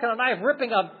without a fork and a knife,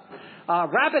 ripping a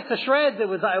rabbit to shreds. It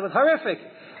was horrific.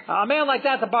 A man like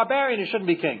that's a barbarian, he shouldn't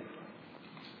be king.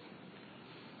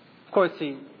 Of course,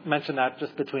 he mentioned that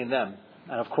just between them.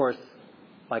 And of course,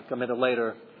 like a minute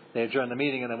later, they adjourned the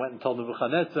meeting and they went and told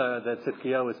Nebuchadnezzar that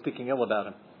Tzidkiyahu was speaking ill about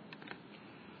him.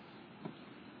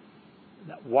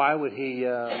 Why would he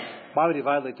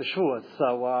violate the shvuah?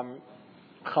 So,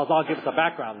 Chazal gives us a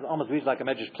background. It almost reads like a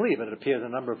Medrash plea, but it appears in a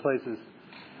number of places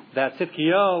that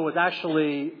Tzidkiyahu was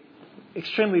actually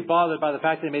extremely bothered by the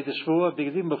fact that he made the shvuah,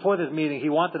 because even before this meeting, he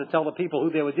wanted to tell the people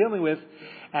who they were dealing with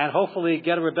and hopefully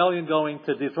get a rebellion going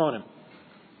to dethrone him.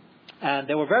 And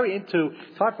they were very into,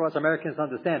 it's hard for us Americans to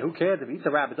understand, who cares if he eats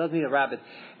a rabbit, doesn't eat a rabbit.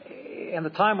 In the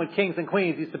time when kings and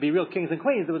queens used to be real kings and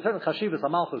queens, there was certain chashivas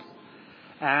amalchus.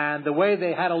 And the way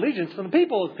they had allegiance from the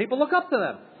people is people looked up to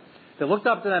them. They looked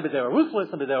up to them because they were ruthless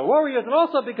and because they were warriors, and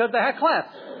also because they had class.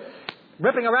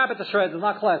 Ripping a rabbit to shreds is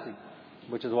not classy,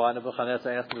 which is why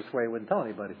Nebuchadnezzar asked him to swear he wouldn't tell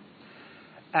anybody.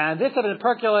 And this had been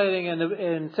percolating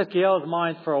in Tzidkiyahu's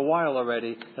mind for a while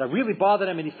already. And it really bothered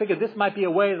him, and he figured this might be a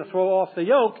way to throw off the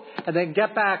yoke and then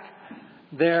get back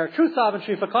their true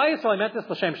sovereignty for Klal Yisrael. He meant this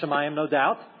l'shem shamayim, no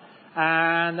doubt.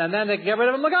 And then they can get rid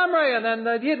of him l'gamrei, and then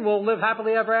the Yid will live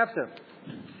happily ever after.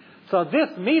 So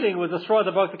this meeting was the straw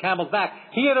that broke the camel's back.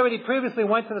 He had already previously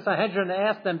went to the Sanhedrin and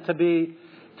asked them to be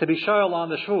shoyal on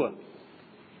the shvuah,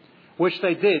 which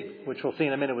they did, which we'll see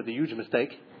in a minute was a huge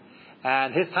mistake.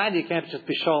 And his time, you can't just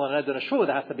be shoyal and ed on a shvuah.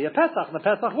 There has to be a Pesach. And the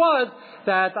Pesach was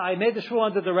that I made the shvuah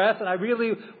under duress, and I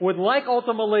really would like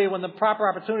ultimately, when the proper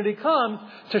opportunity comes,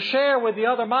 to share with the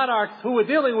other monarchs who we're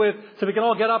dealing with, so we can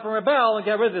all get up and rebel and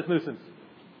get rid of this nuisance.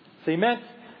 So he meant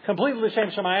completely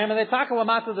l'shem shamayim, and they talk about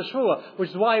matzah the shvuah,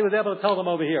 which is why he was able to tell them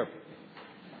over here.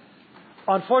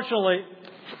 Unfortunately,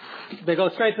 they go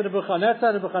straight to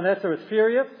Nebuchadnezzar. Nebuchadnezzar is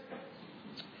furious.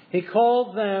 He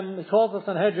calls the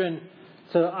Sanhedrin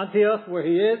to Antioch, where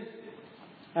he is,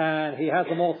 and he has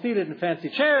them all seated in fancy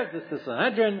chairs. This is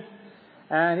Sanhedrin.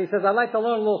 And he says, I'd like to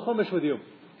learn a little Chumash with you.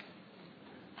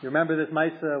 You remember this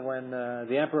Maisa when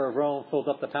the Emperor of Rome filled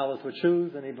up the palace with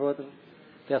shoes, and he brought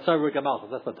the Asar Gamal.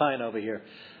 That's the time over here.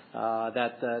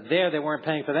 There they weren't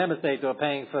paying for their mistake, they were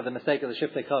paying for the mistake of the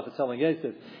Shiftei Kaf for selling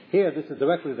Yosef. Here, this is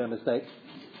directly their mistake.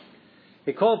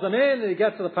 He calls them in, and he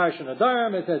gets to the Parsha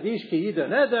Nadarim. It says, Ish ki yida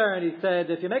neder, and he said,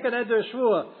 if you make a neder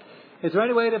shvua, is there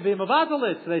any way to be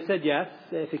mavazalit? So they said yes.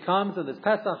 If he comes and there's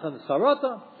Pesach and there's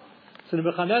Sarota. So the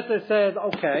Nebuchadnezzar said,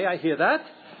 okay, I hear that.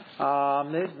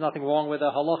 There's nothing wrong with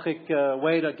a halachic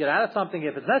way to get out of something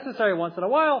if it's necessary once in a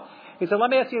while. He said,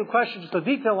 let me ask you a question, just a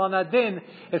detail on that din.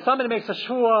 If somebody makes a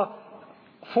shvua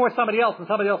for somebody else in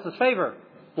somebody else's favor,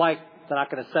 like they're not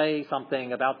going to say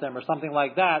something about them or something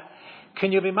like that,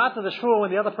 can you be matzah the shvua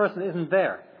when the other person isn't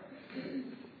there?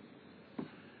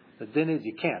 The din is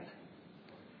you can't.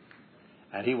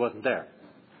 And he wasn't there.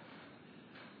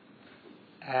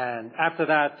 And after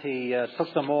that, he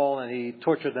took them all and he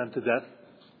tortured them to death.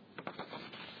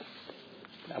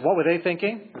 And what were they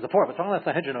thinking? There's a poor, but talking about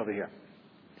Sanhedrin over here.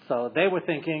 So they were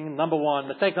thinking,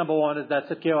 mistake number one is that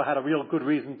Tzidkiyahu had a real good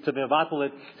reason to be mevatel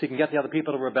it so he can get the other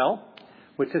people to rebel,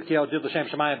 which Tzidkiyahu did l'shem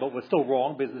shemayim, but was still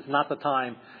wrong because it's not the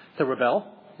time to rebel.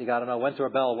 You got to know when to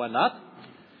rebel, when not.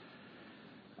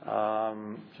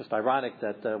 Just ironic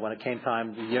that when it came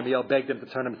time, Yirmiyahu begged him to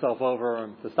turn himself over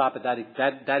and to stop it. That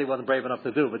he wasn't brave enough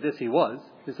to do, but this he was.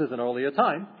 This is an earlier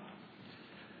time.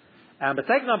 And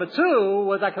mistake number two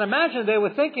was, I can imagine they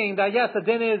were thinking that, yes, the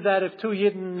din is that if two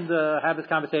Yidden have this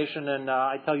conversation and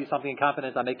I tell you something in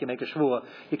confidence, I make you make a shvua,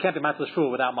 you can't be matzah shvua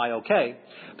without my okay.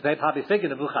 But they probably figured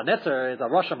Nebuchadnezzar is a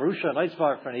Rosh Marusha,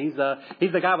 and he's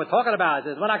the guy we're talking about. He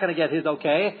says, we're not going to get his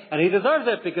okay, and he deserves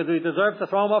it because he deserves to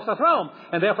throw him off the throne,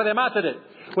 and therefore they matzed it,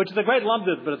 which is a great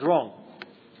lumdus, but it's wrong.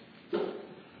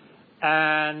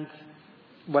 And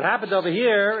what happened over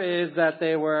here is that the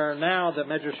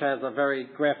Medrash has a very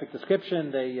graphic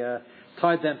description. They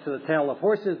tied them to the tail of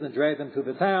horses and dragged them to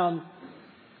the town.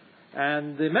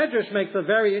 And the Medrash makes a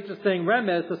very interesting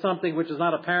remez to something which is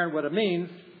not apparent what it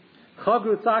means.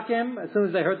 Chagru tzakim, as soon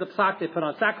as they heard the psak, they put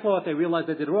on sackcloth, they realized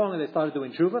they did wrong, and they started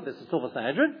doing tshuva. This is still the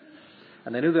Sanhedrin.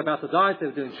 And they knew they were about to die, so they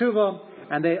were doing tshuva.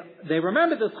 And they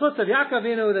remembered the schutz of Yaakov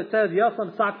Avinu that says,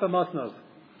 Yosam sak b'mosnos.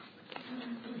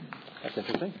 That's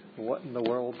interesting. What in the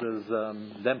world is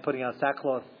them putting on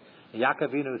sackcloth?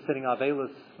 Yaakov Avinu is sitting on Avelis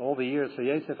all the years for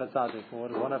Yosef HaTzadik.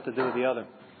 What does one have to do with the other?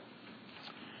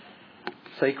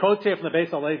 So he quotes here from the Beis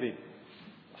HaLevi.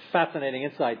 Fascinating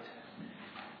insight.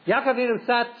 Yaakov Avinu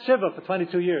sat Shiva for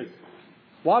 22 years.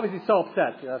 Why was he so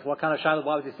upset? What kind of shadow?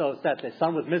 Why was he so upset? His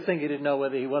son was missing. He didn't know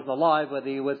whether he wasn't alive, whether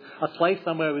he was a slave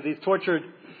somewhere, whether he's tortured.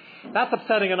 That's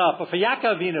upsetting enough. But for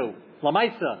Yaakov Avinu,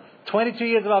 Lamaisa, 22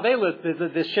 years of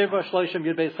Avelis, this Shiva Shloshim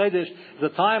Yud Beis Chodesh is a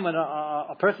time when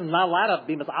a person is not allowed to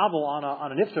be mis'avel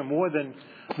on an iftar more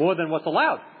than what's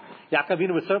allowed. Yaakov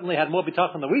Avinu certainly had more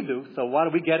bitachon than we do, so why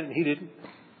did we get it and he didn't?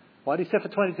 Why did he sit for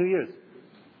 22 years?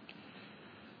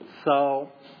 So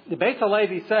the Beis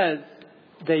HaLevi says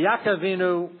that Yaakov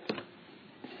Avinu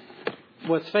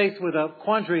was faced with a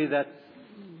quandary that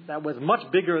was much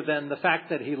bigger than the fact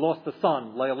that he lost the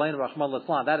son, Le'aleinu Rachman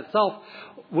L'Islam. That itself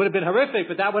would have been horrific,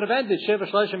 but that would have ended Shiva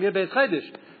Shloshim Yud Beis Chodesh.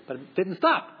 But it didn't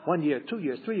stop. 1 year, 2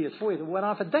 years, 3 years, 4 years. It went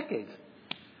on for decades.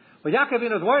 What Yaakov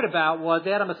Avinu was worried about was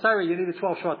they had a Messiah, you needed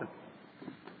 12 shvatim.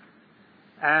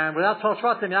 And without 12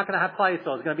 shvatim, you're not going to have Klal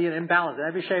Yisrael. It's going to be an imbalance. And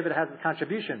every Shevet has its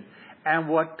contribution. And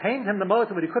what pained him the most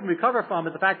and what he couldn't recover from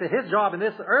is the fact that his job in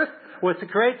this earth was to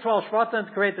create 12 shvatim,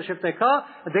 to create the Shiftei Kah,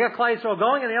 and to get Klal Yisrael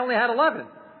going, and he only had 11.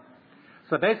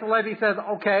 So Beis HaLevi says,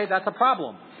 okay, that's a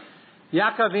problem.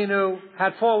 Yaakov Avinu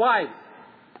had 4 wives.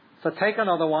 So take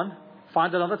another one,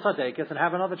 find another tzaddikus, and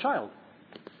have another child.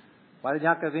 Why did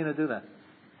Yaakov Avinu do that?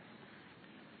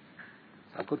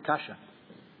 It's a good kasha.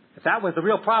 If that was the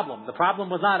real problem, the problem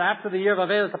was not after the year of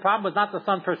Avelis, the problem was not the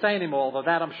son per se anymore, although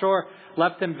that I'm sure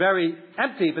left him very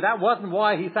empty, but that wasn't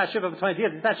why he sat Shiva for 20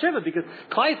 years. He sat Shiva because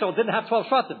Klal Yisrael didn't have 12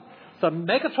 shvatim. So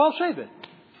make a 12 Shevet.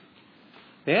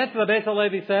 The answer the Beis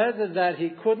HaLevi says is that he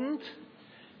couldn't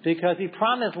because he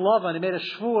promised Lavan, he made a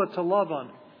shvua to Lavan.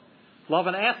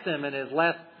 Lavan asked him in his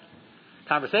last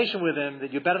conversation with him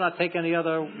that you better not take any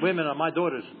other women on my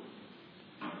daughters.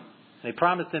 And he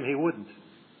promised him he wouldn't.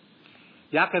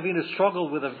 Yaakov Avinu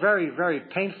struggled with a very, very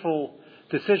painful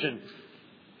decision.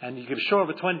 And you can be sure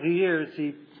over 20 years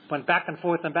he went back and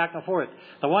forth and back and forth.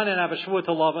 The one end I have a shvua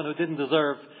to Lavan who didn't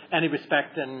deserve any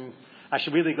respect, and I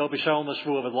should really go be shown the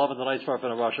shvua with Lavan the nice for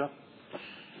in Russia.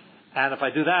 And if I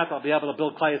do that, I'll be able to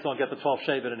build Klal Yisrael and get the 12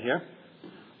 Shevet in here.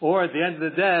 Or at the end of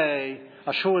the day,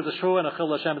 a shvua is a shvua and a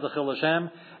chil Hashem is a chil Hashem,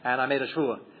 and I made a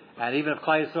shvua. And even if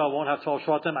Klal Yisrael won't have 12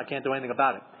 shvatim, I can't do anything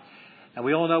about it. And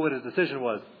we all know what his decision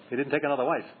was. He didn't take another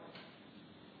wife.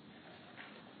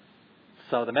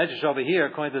 So the Medrash over here,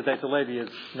 according to the Deitzei Levi,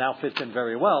 now fits in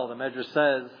very well. The Medrash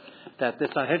says that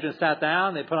this Sanhedrin sat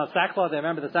down, they put on sackcloth, they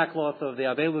remember the sackcloth of the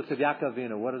Avelus of Yaakov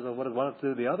Avinu. What does one do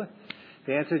with the other?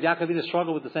 The answer is Yaakov Avinu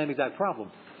struggled with the same exact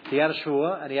problem. He had a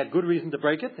shvuah, and he had good reason to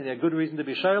break it, and he had good reason to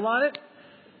be shayl on it,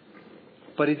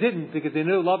 but he didn't because he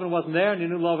knew Lavan wasn't there, and he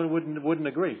knew Lavan wouldn't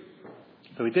agree.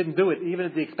 So he didn't do it, even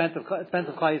at the expense of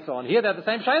Klal Yisrael. And here they have the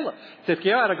same shayla.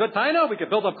 Tzidkiyahu had a good taino, we could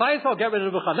build up Klal Yisrael, get rid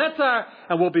of Nebuchadnezzar,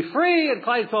 and we'll be free, and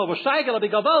Klal Yisrael will shaygel, it'll be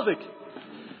gavaldik.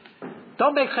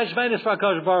 Don't make cheshbenis for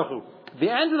HaKadosh Baruch Hu. At the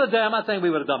end of the day, I'm not saying we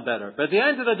would have done better, but at the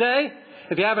end of the day,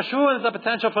 if you have a shul and there's a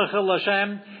potential for Chil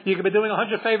Hashem, you could be doing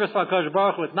 100 favors for HaKadosh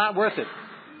Baruch Hu. It's not worth it.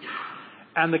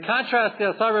 And the contrast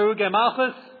to Asar Ruge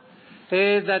Malchus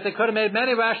is that they could have made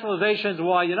many rationalizations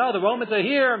why, the Romans are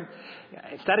here.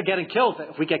 Instead of getting killed,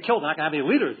 if we get killed, we're not going to have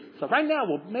any leaders. So right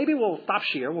now, maybe we'll stop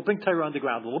shear. We'll bring Torah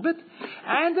underground a little bit.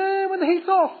 And when the heat's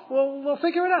off, we'll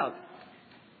figure it out.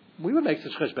 We would make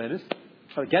such cheshbenis.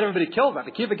 Get everybody killed.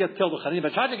 Rabbi Kiva gets killed. If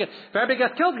everybody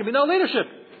gets killed, there'll be no leadership.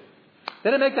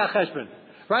 They didn't make that cheshbon.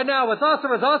 Right now, what's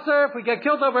Aser is Aser. If we get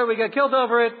killed over it, we get killed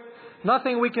over it.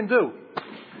 Nothing we can do.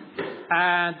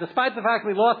 And despite the fact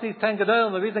we lost these 10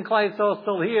 Gedolim, the reason Klal Yisrael is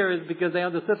still here is because they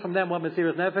understood from them what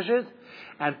Mesiras Nefesh is.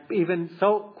 And even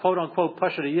so, quote unquote,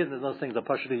 Pasha Yid, there's those things, a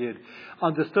Pasha Yid,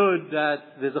 understood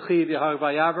that there's a Chiv Yahar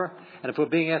Vayaver, and if we're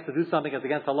being asked to do something that's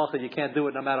against Allah, you can't do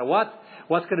it no matter what.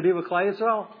 What's going to be with Klal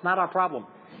Yisrael? It's not our problem.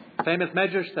 Famous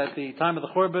Medrash that the time of the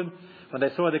Churban, when they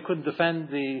saw they couldn't defend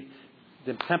the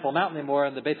Temple Mount anymore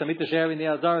and the Beit HaMikdash area in the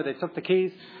Azara, they took the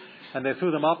keys and they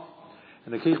threw them up.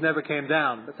 And the keys never came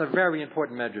down. That's a very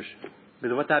important medrash.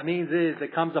 Because what that means is there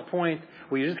comes a point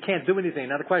where you just can't do anything.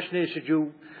 Now the question is, should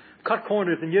you cut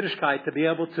corners in Yiddishkeit to be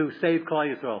able to save Klal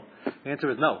Yisrael? The answer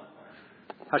is no.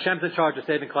 Hashem's in charge of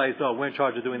saving Klal Yisrael. We're in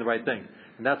charge of doing the right thing.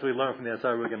 And that's what we learn from the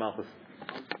Asar Ruge Malchus.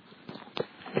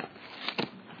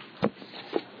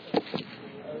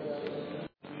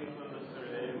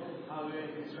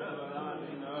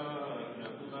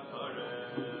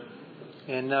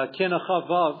 In Kinach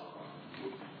Vav,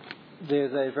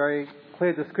 there's a very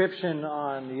clear description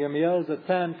on Yirmiyahu's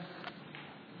attempt,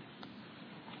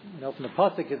 from the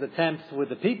Pasuk, his attempts with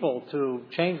the people to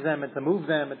change them and to move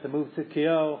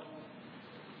Tzidkiyahu.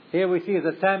 Here we see his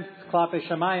attempts, Klape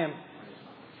Shamayim,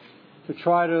 to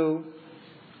try to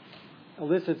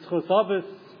elicit Schus Avos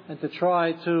and to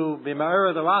try to be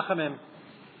Ma'ira the Rachamim.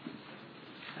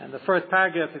 And the first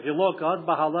paragraph, if you look, Ad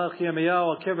Bahalach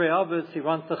Yirmiyahu al Kivrei Avos, he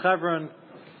runs to Chevron.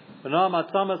 How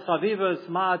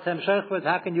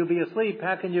can you be asleep?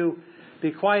 How can you be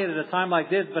quiet at a time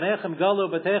like this? At the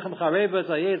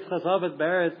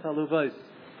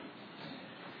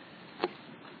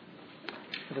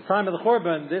time of the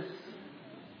Churban, this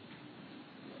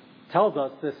tells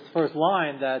us, this first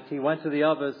line, that he went to the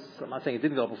Avos. I'm not saying he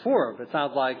didn't go before, but it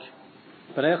sounds like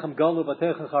he went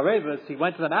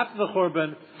to them after the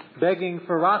Churban, begging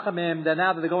for Rachamim. Then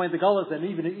now that they're going to Gullus, and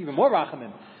even more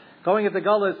Rachamim. Going into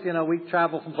Gullus, we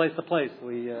travel from place to place.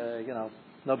 We,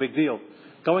 no big deal.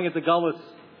 Going into Gullus,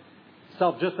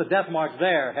 just the death march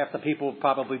there, half the people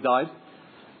probably died.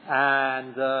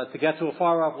 And to get to a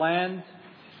far off land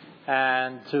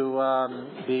and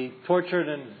to be tortured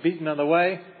and beaten on the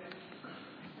way,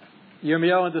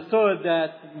 Yirmiyahu understood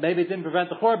that maybe it didn't prevent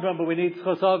the Churban, but we need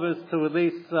Schus Avos to at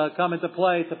least come into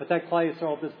play to protect Klal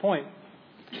Yisrael at this point.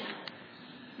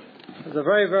 It's a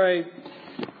very, very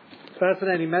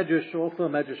fascinating medrash, also a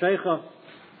medrash Eicha.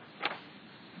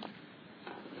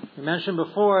 We mentioned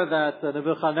before that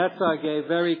Nebuchadnezzar gave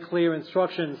very clear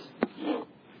instructions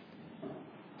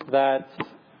that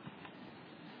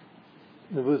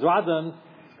Nebuzaradan,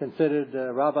 considered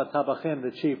Rabba Tabachim,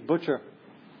 the chief butcher,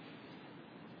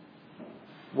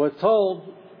 was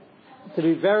told to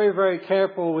be very, very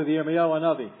careful with Yirmiyahu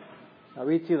Hanavi. I'll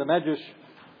read to you the medrash.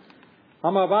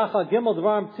 There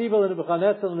are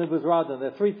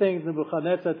three things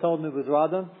Nebuchadnezzar told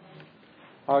Nebuzaradan,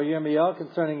 or Yirmiyahu,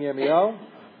 concerning Yirmiyahu.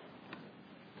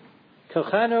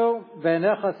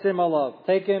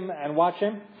 Take him and watch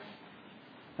him.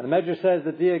 And the Medrash says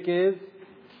the diak is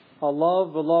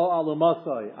Allah v'lo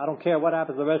alumasai. I don't care what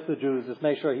happens to the rest of the Jews, just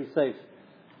make sure he's safe.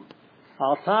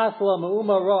 Al tasla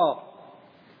me'uma ra.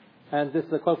 And this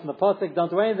is a quote from the Pasuk, don't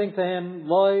do anything to him.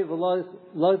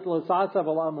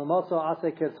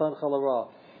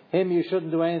 Him you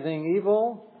shouldn't do anything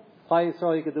evil. Klal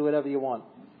Yisrael you can do whatever you want.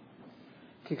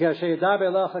 And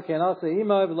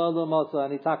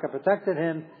Itaka protected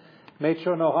him, made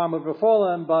sure no harm would befall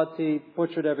him, but he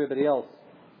butchered everybody else.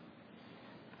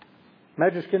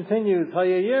 Medrash continues.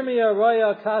 Hayayirmiya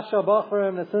Raya Kasha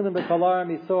Bachrim Nasunim B'Kalarim.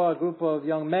 He saw a group of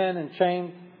young men in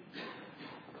chains.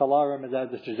 Kalarim is as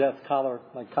the suggest collar,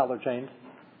 like collar chains.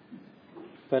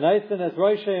 V'naisin as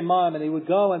Rosh Imam, and he would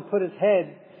go and put his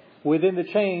head within the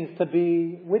chains to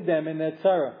be with them in their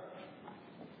tzara.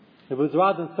 The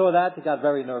Buzradan saw that, he got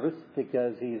very nervous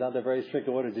because he's under very strict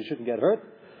orders, he shouldn't get hurt.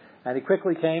 And he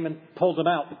quickly came and pulled them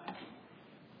out.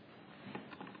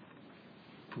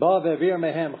 And then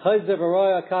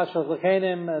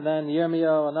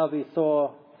Yirmiyahu and Navi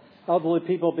saw elderly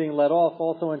people being let off,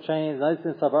 also in chains. And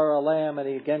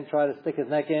he again tried to stick his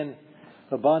neck in.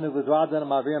 And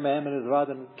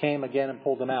Buzradan came again and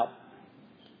pulled them out.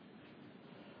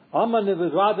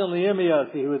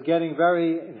 He was getting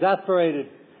very exasperated.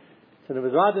 So the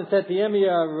Buzradan said to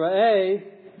Yirmiyahu,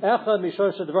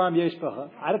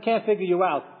 I can't figure you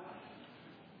out.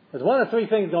 There's one of three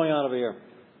things going on over here.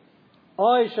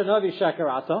 We'll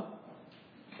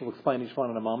explain each one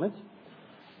in a moment.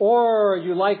 Or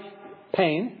you like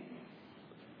pain.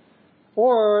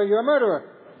 Or you're a murderer.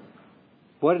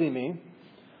 What did he mean?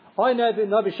 He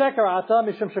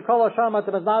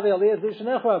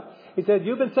said,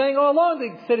 you've been saying all along the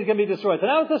city's going to be destroyed. So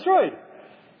now it's destroyed.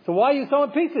 So why are you so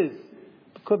in pieces?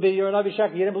 Could be you're an Navi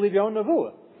Sheker. You didn't believe your own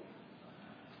Nevuah.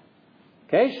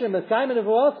 You're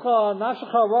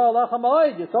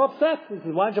so upset. He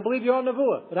says, why don't you believe your own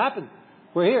Nevuah? What happened?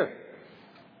 We're here.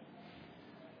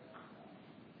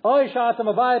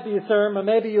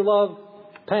 Maybe you love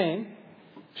pain.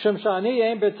 I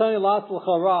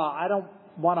don't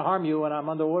want to harm you, and I'm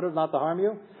under order not to harm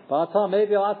you. But I'll tell him,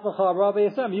 maybe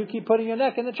you keep putting your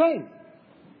neck in the chain.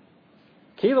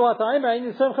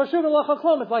 It's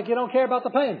like you don't care about the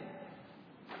pain.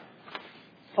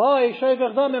 Or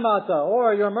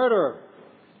you're a murderer.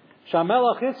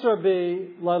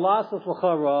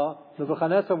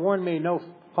 Nebuchadnezzar warned me no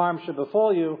harm should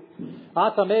befall you.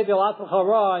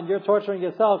 And you're torturing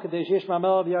yourself. I'm going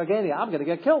to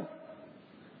get killed.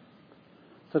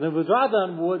 So the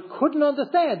Buzradan couldn't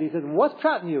understand. He said, what's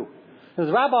trapping you? He says,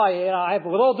 Rabbi,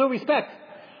 with all due respect,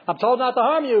 I'm told not to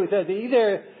harm you. He said,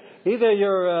 either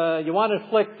you want to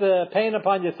inflict pain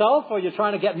upon yourself, or you're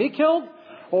trying to get me killed,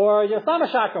 or you're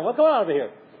Samashakram. What's going on over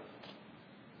here?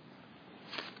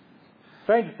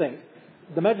 Strange thing.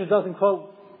 The Medrash doesn't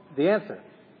quote the answer.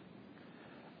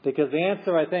 Because the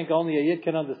answer, I think, only a Yid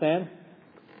can understand.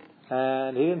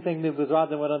 And he didn't think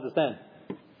Buzradan would understand.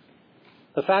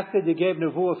 The fact that you gave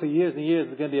Nevuah for years and years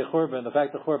is going to be a Churban. The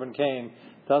fact that Churban came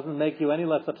doesn't make you any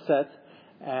less upset.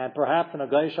 And perhaps in a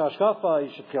Gaish Ashkafa,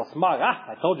 you should feel smug.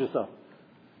 I told you so.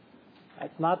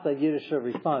 It's not the Yiddish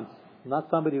response. Not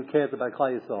somebody who cares about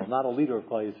Klal Yisrael. Not a leader of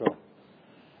Klal Yisrael.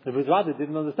 The Buzradan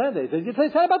didn't understand it. He said, you say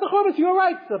about the Churban, you're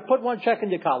right. So put one check in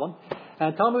your column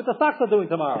and tell me what the stocks are doing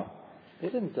tomorrow. He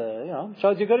didn't,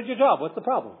 shows you're good at your job. What's the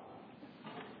problem?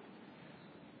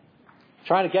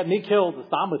 Trying to get me killed, the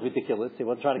Stam was ridiculous. He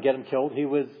wasn't trying to get him killed. He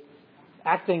was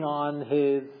acting on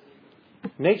his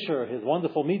nature, his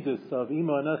wonderful midas of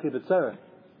Imo Enochi B'Tzerah.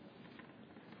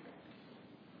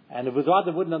 And the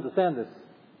Buzradan wouldn't understand this.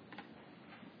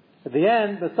 At the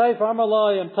end, the Sefer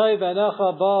Amalai Yem Tov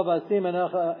Enecha Ba Vasim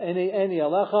Enecha Eni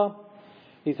Alecha.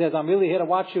 He says, I'm really here to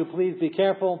watch you. Please be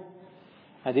careful.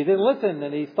 And he didn't listen,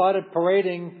 and he started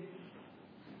parading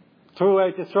through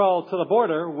Eretz Yisrael to the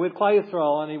border with Klal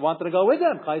Yisrael, and he wanted to go with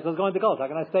them. Klal Yisrael was going to go. So how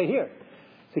can I stay here?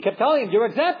 So he kept telling him, you're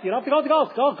exempt. You don't have to go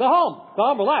to Go home. Go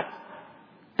home, relax.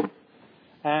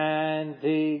 And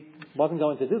he wasn't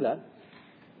going to do that.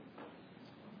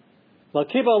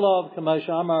 Until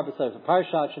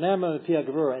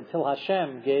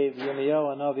Hashem gave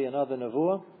Yirmiyahu Hanavi another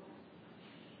Nevuah.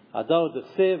 What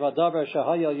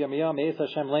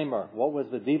was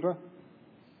the Dibur?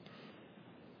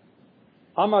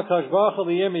 Amar Kadosh Baruch Hu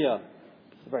Yirmiyahu.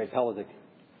 It's very Talmudic.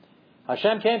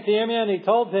 Hashem came to Yirmiyahu and he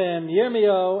told him,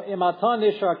 Yirmiyahu, imatan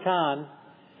nishar kan.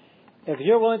 If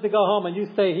you're willing to go home and you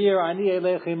stay here, ani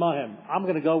elech imahim. I'm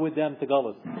going to go with them to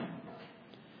Golus.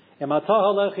 Imatan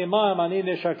halech imahim ani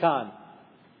nishar kan.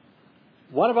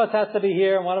 One of us has to be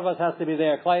here and one of us has to be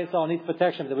there. Klal Yisrael needs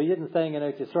protection. We didn't staying in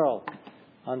Eretz Yisrael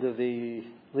under the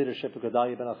leadership of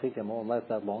Gedalia ben Achikim. Won't last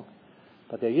that long.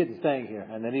 But they're Yidden staying here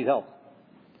and they need help.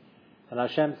 And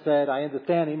Hashem said, I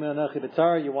understand, you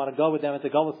want to go with them into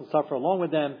Golus and suffer along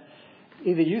with them.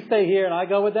 Either you stay here and I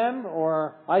go with them,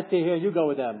 or I stay here and you go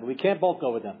with them. But we can't both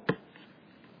go with them.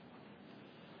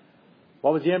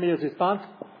 What was Yirmiyahu's response?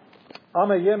 I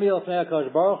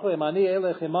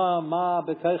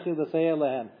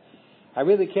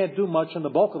really can't do much, and the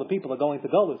bulk of the people are going to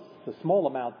Golus. It's a small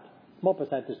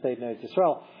percentage stayed in Eretz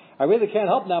Yisrael. I really can't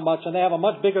help that much, and they have a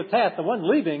much bigger task. The ones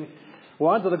leaving,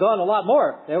 were under the gun a lot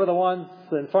more. They were the ones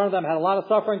in front of them had a lot of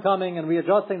suffering coming and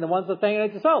readjusting. The ones that stay in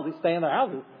Yisrael, they stay in their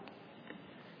houses.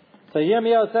 So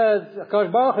Yirmiyahu says,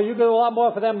 Kosh Baruch Hu, you do a lot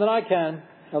more for them than I can.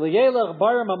 Eliyelech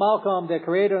Barim Amalkam, their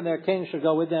creator and their king should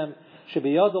go with them. Should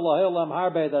be Yod Elohim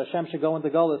Harbe, that Hashem should go into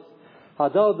Golus.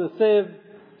 Hadod the Siv,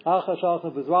 Achash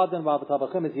Alchim B'Zradin, Rabbi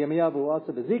Tabachim is Yirmiyahu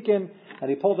Asa Bezikim, and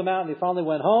he pulled them out and he finally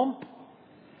went home.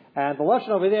 And the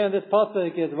lesson over there in this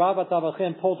pasuk is Rabbi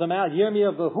Tabachim pulled them out,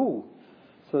 Yirmiyahu V'Hu.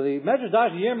 So the Medrash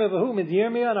Dash Yirmiyahu V'Hu means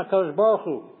Yirmiyahu and HaKadosh Baruch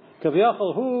Hu.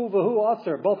 Kaviyachal Hu V'Hu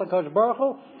Aser, both HaKadosh Baruch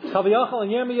Hu. Kaviyachal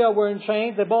and Yirmiyahu were in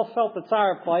chains. They both felt the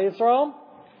tsar of Klai Yisrael.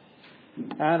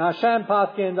 And Hashem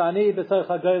paskins Ani B'Seich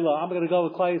HaGolah. I'm going to go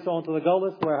with Klai Yisrael into the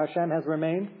Golus where Hashem has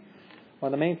remained.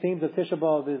 One of the main themes of Tisha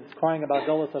B'Av is crying about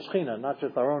Golus HaShechina, not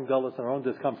just our own Golus and our own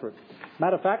discomfort.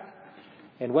 Matter of fact,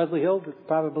 in Wesley Hills, it's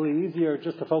probably easier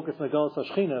just to focus on the Golus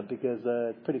HaShechina because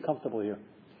it's pretty comfortable here.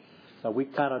 So we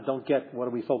kind of don't get what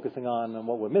are we focusing on and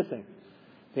what we're missing.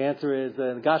 The answer is,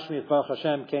 in Gashmi, Baruch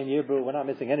Hashem, Ken Yirbu, we're not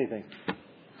missing anything,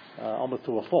 almost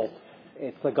to a fault.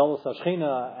 It's the Golus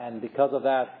HaShechina, and because of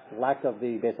that, lack of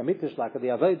the Beis HaMikdash, lack of the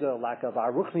Aveda, lack of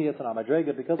our Ruchnius and our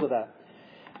Madrega, because of that.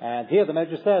 And here the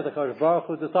Medrash says, the Kodesh Baruch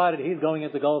Hu decided he's going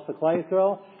into Golus of Klai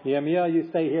Yisrael. Yirmiyah, you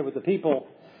stay here with the people.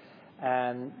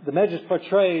 And the Medrash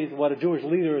portrays what a Jewish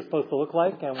leader is supposed to look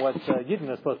like and what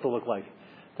Yidden is supposed to look like.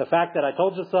 The fact that I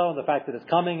told you so, and the fact that it's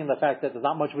coming, and the fact that there's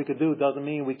not much we could do doesn't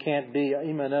mean we can't be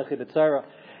Ima Nechi B'Tzara.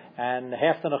 And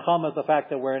half the Nechama is the fact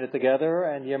that we're in it together,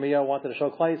 and Yirmiyah wanted to show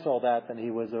Klai Yisrael that, and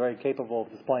he was very capable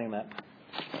of displaying that.